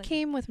her. She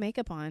came with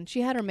makeup on. She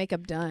had her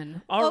makeup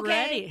done.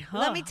 Already. Okay,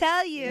 let me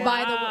tell you.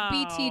 By the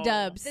BT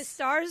dubs. The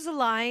stars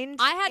aligned.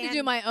 I had to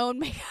do my own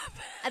makeup.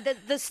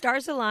 The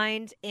stars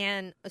aligned,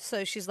 and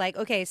so she's like,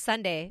 okay,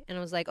 Sunday. And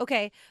I was like,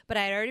 okay. But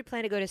I had already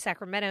planned to go to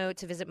Sacramento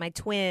to visit my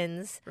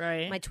twins.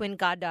 Right. My twin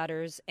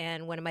goddaughters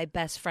and one of my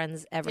best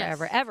friends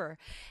ever.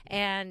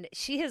 And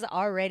she has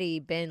already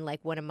been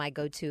like one of my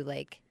go-to,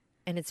 like,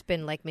 and it's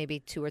been like maybe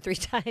 2 or 3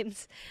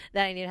 times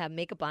that I need to have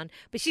makeup on.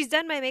 But she's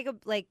done my makeup,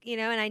 like, you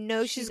know, and I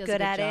know she's does a good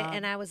good at job. it.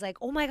 And I was like,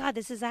 oh my God,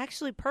 this is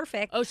actually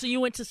perfect. Oh, so you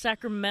went to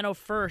Sacramento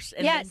first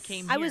and then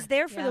came here. I was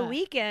there for the Yeah.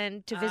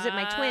 weekend to visit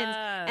my twins.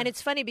 And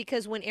it's funny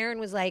because when Aaron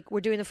was like,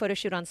 we're doing the photo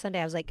shoot on Sunday,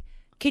 I was like,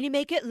 can you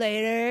make it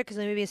later? Because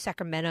I'm going to be in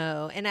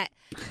Sacramento. And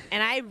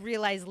I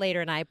realized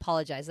later, and I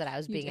apologized that I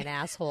was being an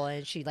asshole.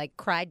 And she like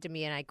cried to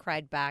me, and I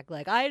cried back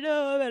like, I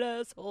know I'm an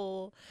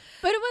asshole.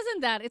 But it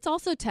wasn't that. It's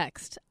also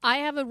text. I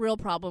have a real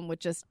problem with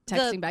just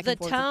texting back and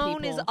forth. The tone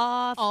with people. is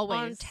off Always.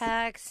 on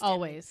text.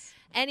 Always.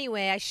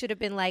 Anyway, I should have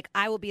been like,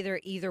 I will be there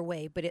either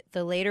way, but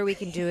the later we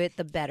can do it,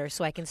 the better,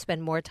 so I can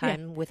spend more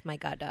time with my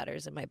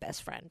goddaughters and my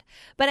best friend.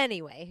 But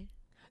anyway,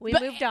 we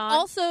moved on.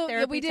 Also,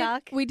 Therapy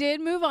talk. we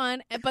did move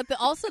on. But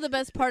also the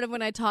best part of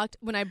when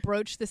I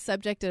broached the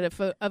subject of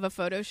a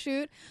photo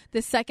shoot,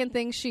 the second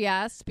thing she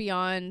asked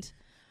beyond,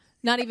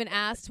 not even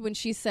asked when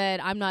she said,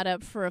 I'm not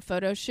up for a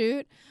photo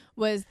shoot,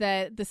 was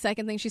that the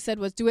second thing she said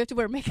was, do we have to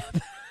wear makeup?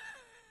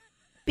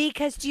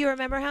 Because do you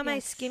remember how my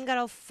Yes. skin got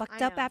all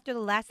fucked I up know. after the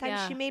last time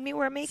Yeah. she made me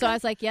wear makeup? So I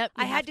was like, yep.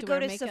 I you had have to wear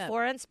go to makeup.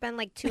 Sephora and spend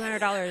like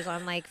 $200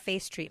 on like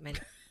face treatment.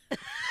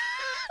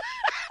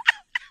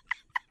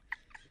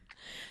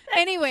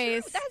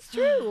 Anyways, That's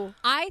true.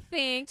 I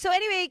think So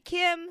anyway,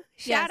 Kim,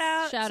 shout Yes,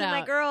 out shout to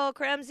my out. girl,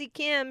 Cramsy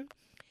Kim.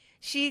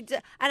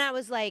 And I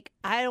was like,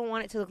 I don't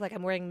want it to look like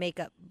I'm wearing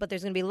makeup, but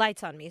there's going to be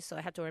lights on me, so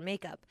I have to wear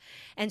makeup.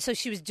 And so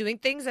she was doing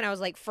things, and I was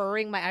like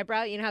furrowing my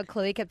eyebrow. You know how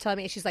Chloe kept telling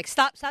me, she's like,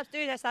 stop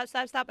doing that,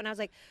 stop. And I was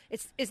like,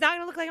 it's not going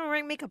to look like I'm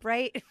wearing makeup,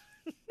 right?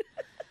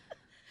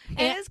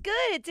 And it's good.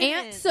 It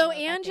didn't. So I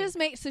Anne think.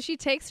 just so she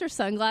takes her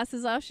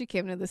sunglasses off. She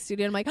came into the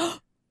studio, and I'm like, oh,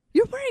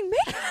 you're wearing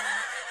makeup.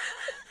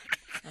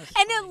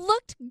 And it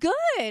looked good.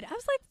 I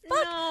was like,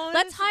 fuck, No, it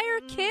let's was hire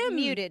Kim.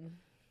 Muted.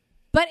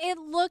 But it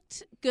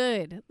looked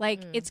good.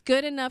 Like, it's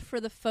good enough for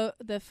the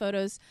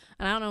photos.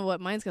 And I don't know what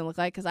mine's going to look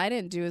like because I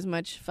didn't do as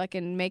much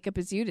fucking makeup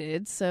as you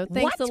did. So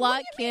thanks What? a lot,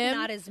 What do you mean Kim.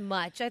 not as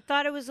much. I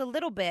thought it was a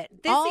little bit.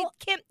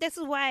 Kim, this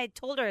is why I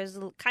told her it was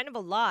kind of a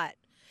lot.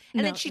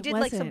 And then No, she it did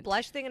like some wasn't.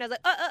 blush thing, and I was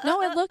like,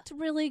 No, it looked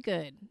really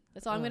good.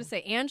 That's all I'm going to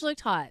say. Ange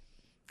looked hot.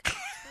 I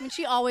mean,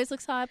 she always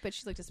looks hot, but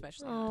she looked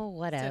especially hot. Oh, So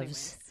whatevs.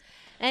 anyways.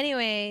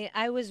 Anyway,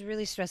 I was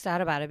really stressed out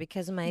about it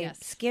because my Yes.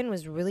 skin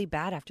was really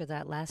bad after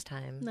that last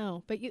time.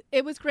 No, but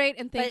it was great.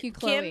 And thank But you, Kim-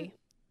 Chloe.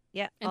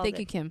 Yeah. And all thank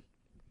good. you, Kim.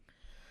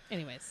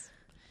 Anyways.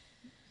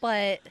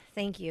 But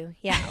thank you.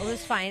 Yeah, it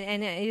was fine.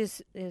 And it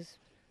was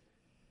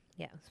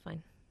yeah, it was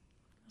fine.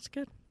 That's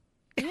good.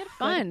 We had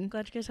fun.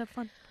 Glad you guys had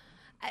fun.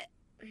 I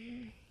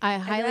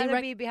I'd highly rather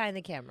recommend. be behind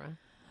the camera.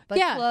 But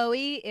Yeah.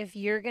 Chloe, if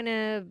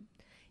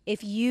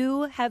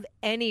you have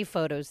any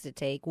photos to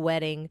take,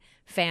 wedding,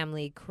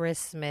 family,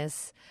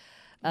 Christmas,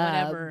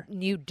 Whatever.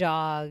 new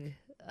dog,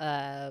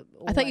 I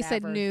thought you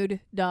said whatever. nude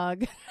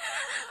dog.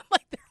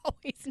 Like they're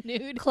always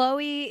nude.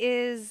 Chloe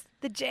is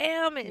the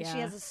jam, and she Yeah.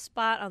 has a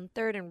spot on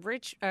Third and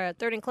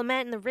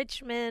Clement in the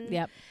Richmond.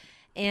 Yep.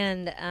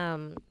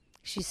 And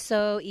she's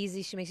so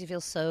easy. She makes you feel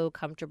so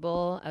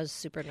comfortable. I was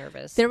super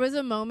nervous. There was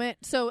a moment.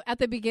 So at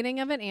the beginning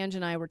of it, Ange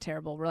and I were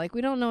terrible. We're like, we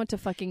don't know what to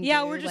fucking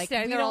yeah, do. we're just like,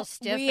 standing we there all don't-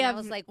 stiff. We And have, I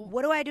was like,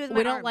 what do I do with my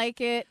we don't arms? like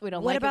it. We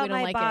don't What like about it. We don't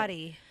my like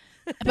body?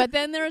 it. But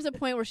then there was a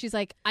point where she's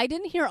like, I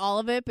didn't hear all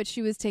of it, but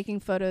she was taking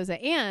photos of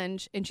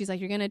Ange, and she's like,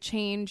 you're gonna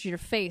change your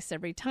face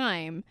every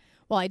time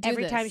while I do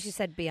Every this. time she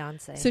said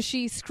Beyonce. So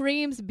she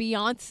screams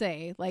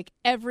Beyonce like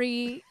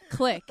every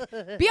click.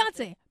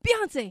 Beyonce,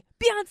 Beyonce,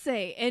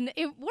 Beyonce, and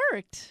it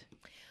worked.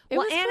 It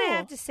well, was and cool. I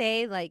have to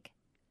say, like,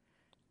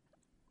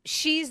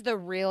 she's the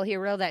real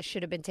hero that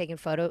should have been taking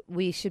photo.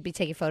 We should be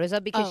taking photos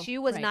of because Oh, she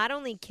was right. not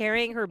only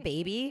carrying her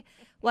baby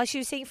while she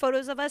was taking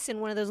photos of us in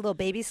one of those little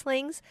baby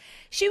slings.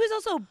 She was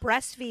also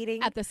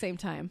breastfeeding at the same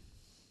time.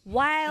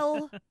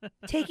 while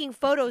taking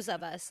photos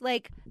of us.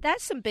 Like,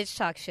 that's some bitch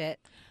talk shit,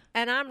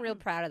 and I'm real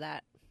proud of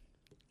that.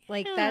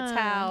 Like, that's Yeah.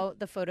 how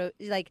the photo,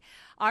 like,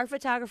 our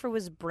photographer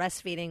was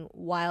breastfeeding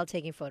while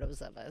taking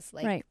photos of us.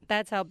 Like, Right.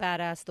 that's how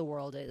badass the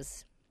world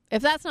is.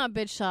 If that's not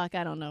bitch talk,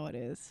 I don't know what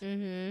is.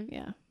 Mm-hmm.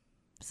 Yeah.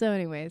 So,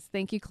 anyways,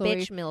 thank you, Chloe.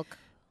 Bitch milk.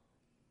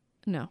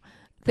 No,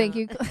 thank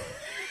you.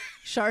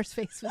 Char's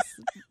face was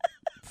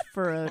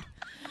furrowed,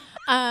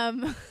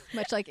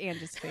 much like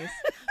Ange's face.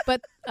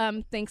 But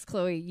thanks,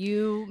 Chloe.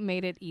 You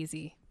made it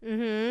easy.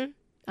 Mm-hmm.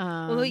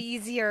 A little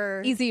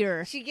easier.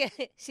 Easier. She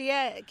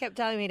kept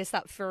telling me to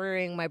stop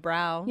furrowing my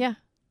brow. Yeah.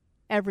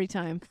 Every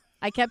time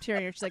I kept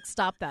hearing her, she's like,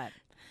 "Stop that!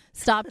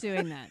 Stop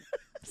doing that!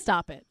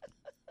 Stop it!"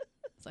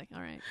 It's like,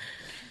 all right.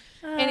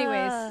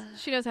 Anyways,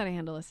 she knows how to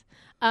handle this.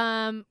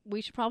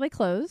 We should probably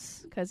close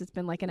because it's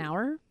been like an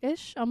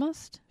hour-ish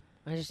almost.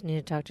 I just need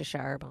to talk to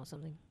Shar about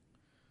something.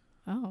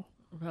 Oh,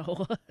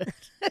 No.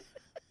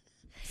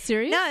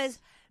 serious?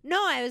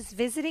 I was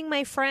visiting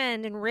my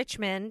friend in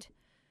Richmond,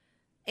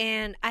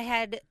 and I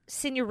had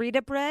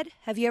senorita bread.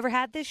 Have you ever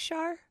had this,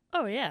 Shar?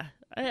 Oh yeah,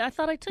 I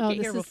thought I took it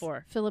this here is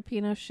before.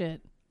 Filipino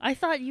shit. I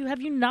thought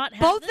have you not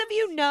had Both this? of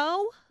you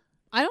know?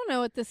 I don't know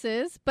what this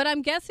is, but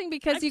I'm guessing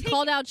because you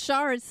called out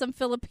shards, some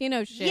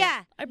Filipino shit.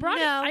 Yeah. I brought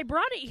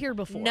it here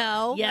before.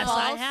 No. Yes, False.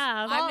 I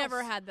have. I've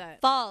never had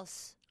that.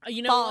 False.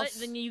 You know False.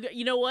 what? Then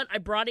you know what? I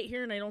brought it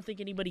here, and I don't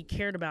think anybody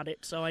cared about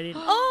it, so I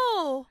didn't.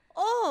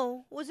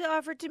 Oh, was it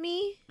offered to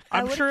me?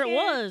 I'm sure it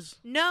was.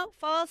 No,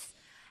 false.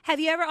 Have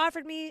you ever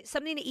offered me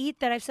something to eat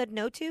that I've said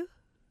no to?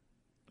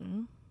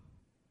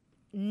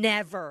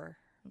 Never.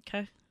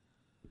 Okay.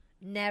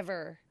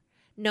 Never.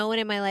 No one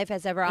in my life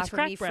has ever It's offered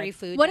crack me bread. free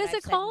food. What that is I've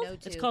it said called? no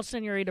to. It's called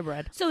Senorita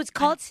bread. So it's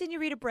called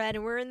Senorita Bread,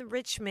 and we're in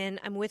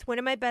Richmond. I'm with one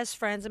of my best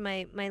friends and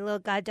my little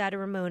goddaughter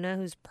Ramona,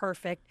 who's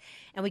perfect.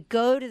 And we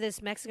go to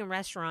this Mexican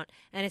restaurant,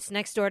 and it's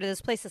next door to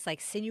this place that's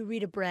like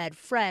Senorita Bread,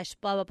 fresh,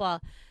 blah, blah, blah.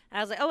 And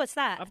I was like, oh, what's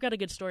that? I've got a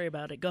good story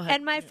about it. Go ahead.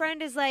 And my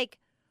friend is like,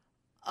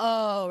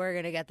 oh, we're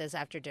going to get this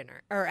after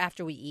dinner or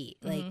after we eat.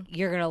 Like,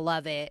 you're going to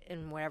love it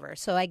and whatever.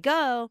 So I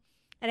go,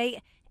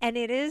 and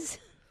it is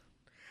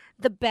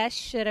the best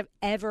shit I've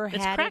ever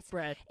It's had. crack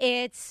bread.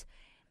 It's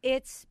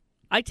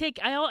I take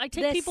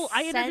The people.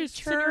 I introduce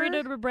center-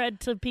 Senorita bread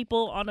to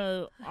people on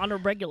a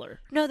regular.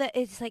 no, that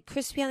it's like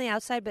crispy on the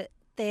outside, but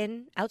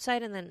thin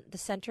outside, and then the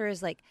center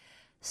is like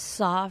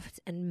soft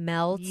and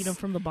melts. You eat them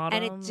from the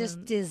bottom, and it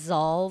just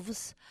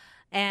dissolves.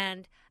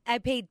 And I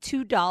paid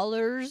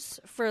 $2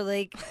 for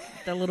like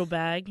that little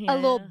bag. a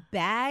little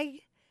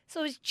bag,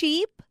 so it's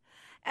cheap.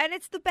 And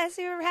it's the best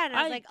I've ever had. And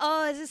I was like,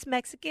 "Oh, is this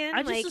Mexican? I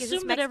just like, is this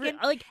assumed that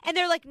Mexican?" And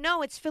they're like,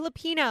 "No, it's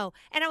Filipino."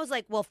 And I was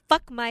like, "Well,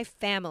 fuck my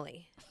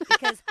family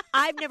because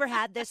I've never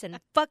had this, and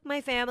fuck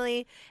my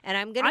family, and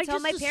I'm gonna tell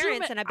my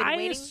parents." And I've been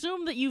waiting. I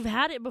assume that you've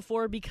had it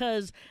before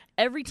because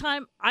every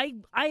time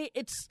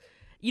it's,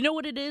 you know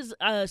what it is.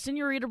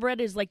 Senorita bread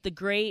is like the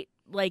great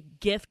like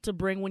gift to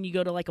bring when you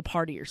go to like a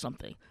party or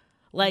something.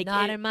 Like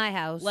Not in my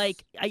house.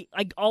 Like I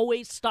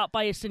always stop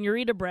by a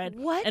Senorita bread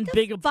What and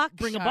the fuck,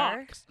 bring a Shar?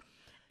 box.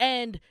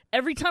 And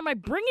every time I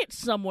bring it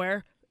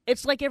somewhere,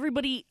 it's like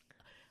everybody.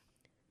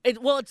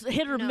 It's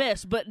hit or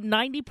miss, but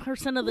 90%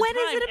 of the When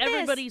time, is it a miss?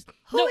 everybody's.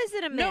 Who is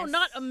it a No, miss?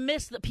 not a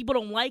miss that people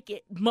don't like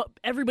it.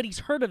 Everybody's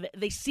heard of it.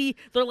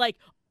 They're like,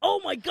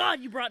 "Oh my God,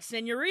 you brought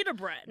Senorita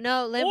bread."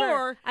 No, Limber,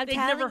 or I'm they've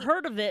telling never you-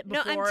 heard of it No,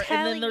 I'm before, and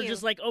telling then they're you.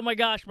 just like, "Oh my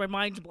gosh, my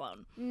mind's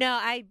blown." No,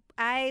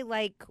 I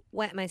like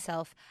wet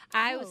myself.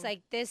 I was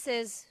like, this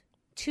is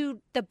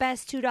the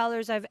best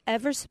 $2 I've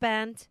ever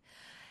spent.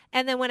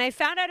 And then when I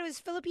found out it was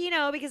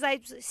Filipino, because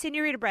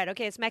Senorita bread,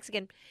 okay, it's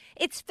Mexican,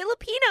 it's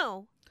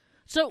Filipino,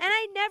 So and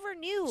I never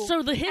knew.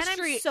 So the and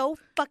history- I'm so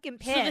fucking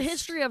pissed. So the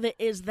history of it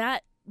is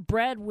that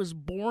bread was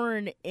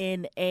born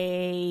in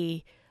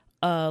a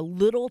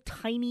little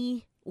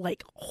tiny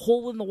like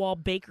hole in the wall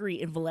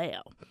bakery in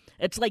Vallejo.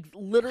 It's like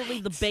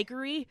literally the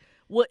bakery.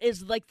 What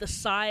is like the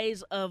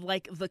size of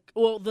like the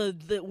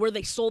where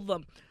they sold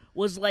them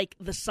was like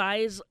the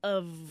size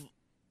of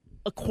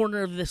a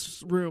corner of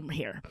this room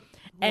here.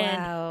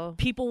 Wow. And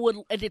people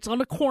and it's on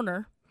a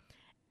corner,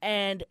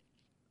 and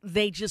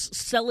they just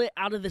sell it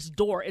out of this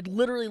door. It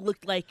literally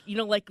looked like,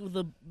 like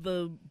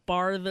the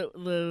bar,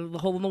 the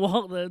hole in the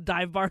wall, the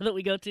dive bar that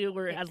we go to,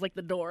 where it has like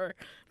the door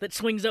that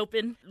swings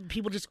open.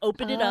 People just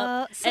open it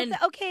up. And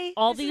okay,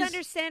 all this is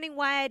understanding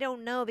why I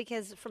don't know,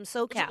 because from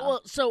SoCal.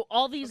 So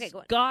all these Okay, go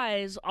on.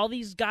 guys, all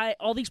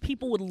these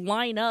people would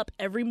line up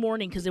every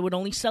morning because they would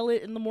only sell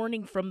it in the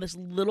morning from this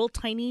little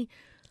tiny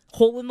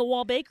hole in the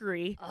wall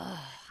bakery.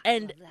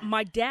 And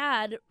my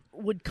dad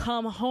would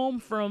come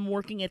home from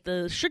working at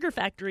the sugar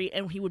factory,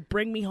 and he would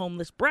bring me home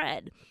this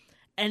bread.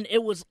 And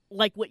it was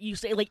like what you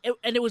say,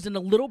 and it was in a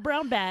little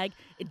brown bag.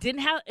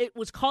 It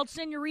was called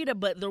Senorita,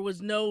 but there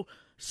was no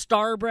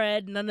star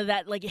bread, none of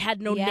that. Like, it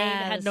had no name, it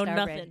had no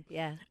nothing. Bread.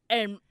 Yeah.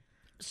 And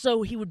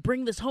so he would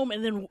bring this home,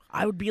 and then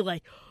I would be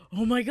like,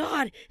 "Oh my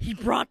God, he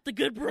brought the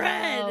good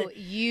bread."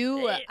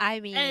 Oh, I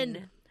mean,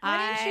 And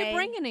Why didn't you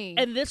bring any?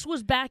 And this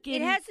was back in.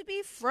 it has to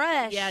be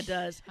fresh. Yeah, it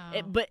does.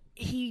 Oh. But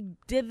he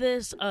did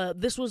this.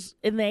 This was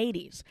in the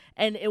 80s,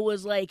 and it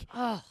was like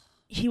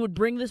he would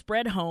bring this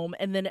bread home,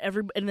 and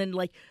then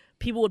like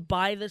people would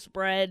buy this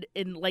bread,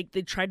 and like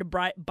they tried to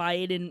buy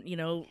it in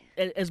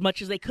as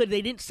much as they could.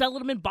 They didn't sell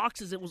them in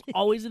boxes. It was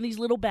always in these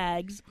little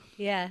bags.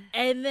 Yeah.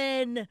 And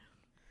then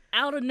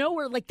out of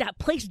nowhere, like that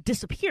place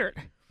disappeared.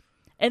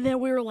 And then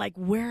we were like,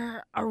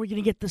 "Where are we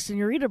going to get the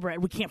Senorita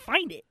bread? We can't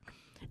find it."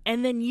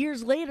 And then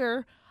years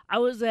later, I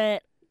was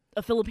at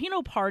a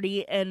Filipino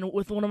party and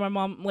with one of my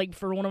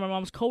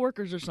mom's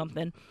coworkers or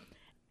something,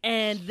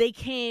 and they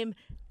came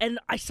and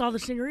I saw the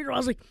Senorita. I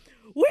was like,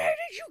 "Where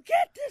did you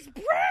get this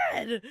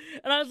bread?"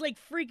 And I was like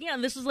freaking out.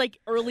 And this is like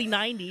early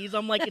 90s.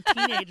 I'm like a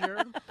teenager.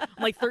 I'm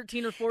like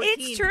 13 or 14.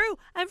 It's true.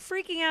 I'm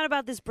freaking out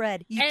about this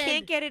bread. You And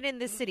can't get it in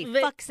this city.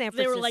 Fuck San Francisco.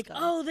 They were like,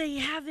 "Oh, they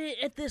have it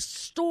at this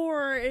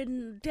store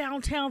in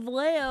downtown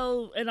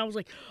Vallejo," and I was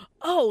like,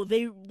 "Oh,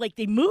 they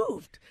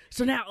moved."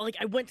 So now, like,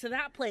 I went to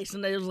that place,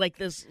 and there was like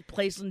this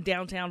place in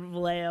downtown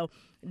Vallejo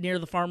near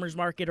the farmers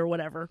market or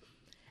whatever,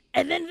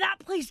 and then that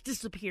place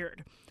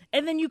disappeared,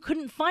 and then you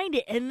couldn't find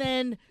it, and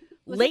then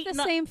Was late it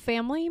the same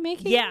family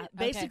making Yeah, it?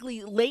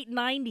 basically late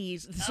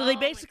 90s. So they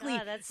basically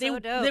that's they so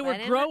dope. they were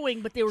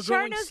growing, but they were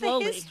growing knows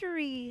slowly. the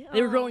history.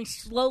 They were growing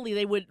slowly.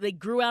 They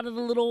grew out of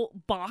the little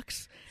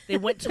box. They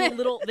went to a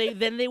little.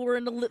 They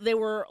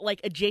were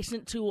like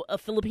adjacent to a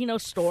Filipino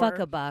store. Fuck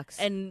a box.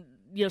 And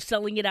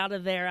selling it out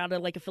of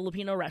like a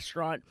Filipino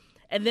restaurant.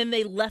 And then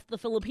they left the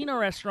Filipino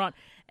restaurant,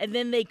 and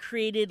then they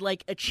created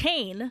like a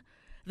chain.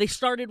 They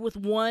started with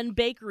one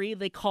bakery.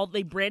 They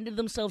branded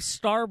themselves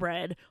Star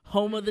Bread,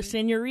 home of the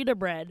Senorita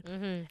Bread.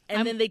 Mm-hmm.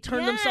 And then they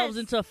turned themselves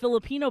into a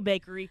Filipino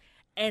bakery,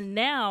 and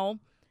now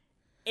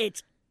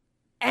it's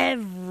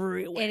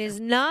everywhere. It is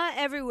not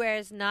everywhere.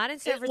 It's not in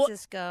San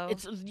Francisco.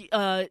 It's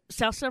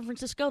South San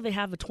Francisco. They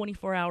have a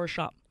 24-hour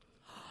shop.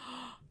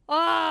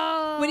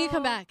 Oh. When do you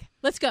come back?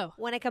 Let's go.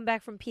 When I come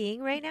back from peeing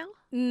right now?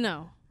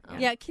 No.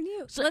 Yeah, can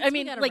you? So, I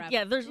mean,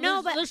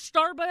 there's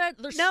Star Bread.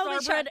 There's Star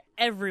Bread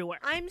everywhere.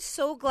 I'm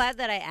so glad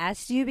that I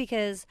asked you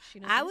because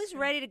I was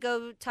ready to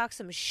go talk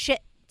some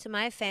shit to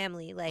my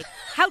family. Like,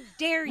 how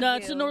dare you? No,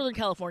 it's a Northern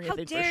California how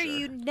thing. How dare for sure.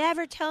 you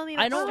never tell me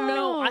about I don't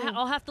know.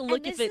 I'll have to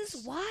look and if this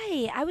is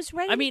why. I was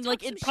ready I mean, to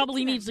like, talk it some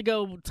probably shit to needs them. to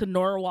go to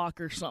Norwalk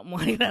or something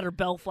like that, or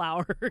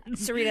Bellflower.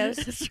 Cerritos.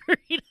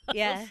 Cerritos.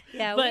 Yeah,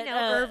 But, we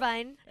know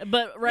Irvine.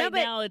 But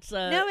now it's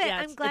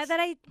I'm glad that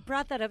I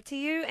brought that up to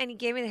you and you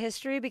gave me the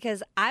history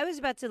because I was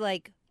about to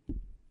like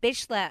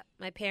bitch slap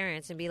my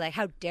parents and be like,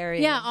 "How dare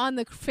you?" Yeah, on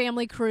the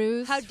family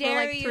cruise. How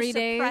dare for like you 3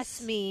 days.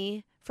 suppress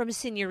me from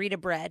Senorita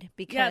Bread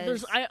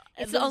because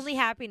it's the only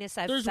happiness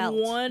I've there's felt.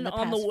 one in the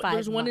on past the 5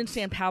 there's one in months.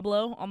 San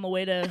Pablo on the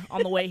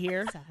way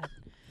here.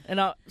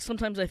 And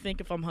sometimes I think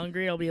if I'm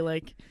hungry, I'll be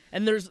like,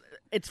 and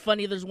it's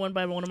funny. There's one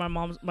by my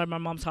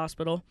mom's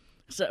hospital.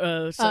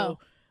 So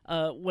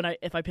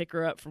if I pick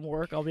her up from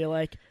work, I'll be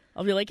like,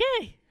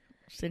 hey,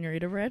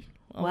 Senorita Bread.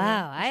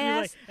 Wow,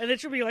 and then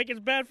she'll be like,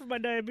 it's bad for my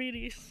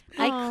diabetes.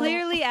 I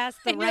clearly asked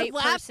the And right you're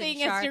laughing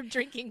person, Char. as you're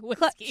drinking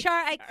whiskey. Char,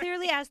 I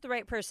clearly asked the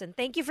right person.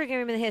 Thank you for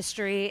giving me the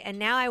history, and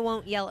now I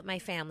won't yell at my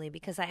family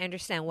because I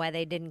understand why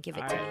they didn't give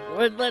it to me.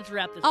 Right, let's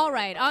wrap this. All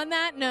right. On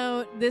that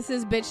note, this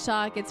is Bitch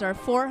Talk. It's our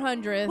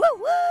 400th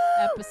Woo-woo!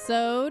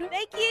 episode.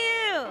 Thank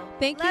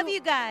you. Love you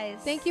guys.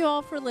 Thank you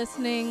all for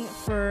listening,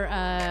 for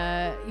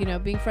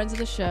being friends of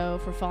the show,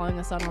 for following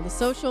us on all the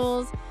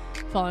socials,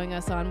 following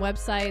us on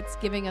websites,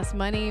 giving us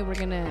money.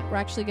 We're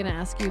actually gonna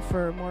ask you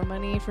for more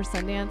money for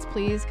Sundance,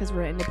 please, because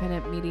we're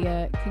independent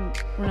media.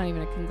 We're not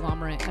even a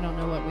conglomerate. I don't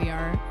know what we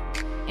are.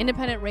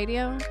 Independent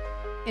radio,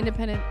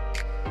 independent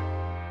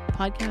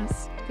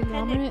podcast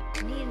conglomerate.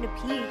 Needing to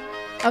pee.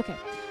 Okay.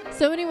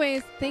 So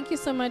anyways, thank you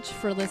so much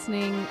for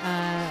listening.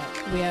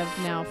 We have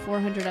now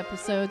 400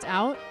 episodes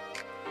out.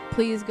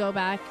 Please go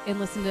back and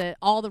listen to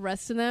all the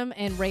rest of them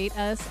and rate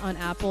us on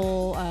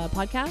Apple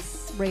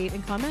Podcasts. Rate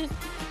and comment.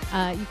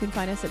 You can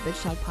find us at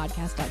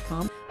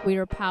bitchtalkpodcast.com. We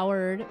are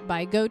powered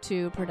by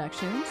GoTo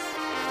Productions.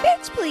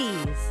 Bitch,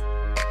 please.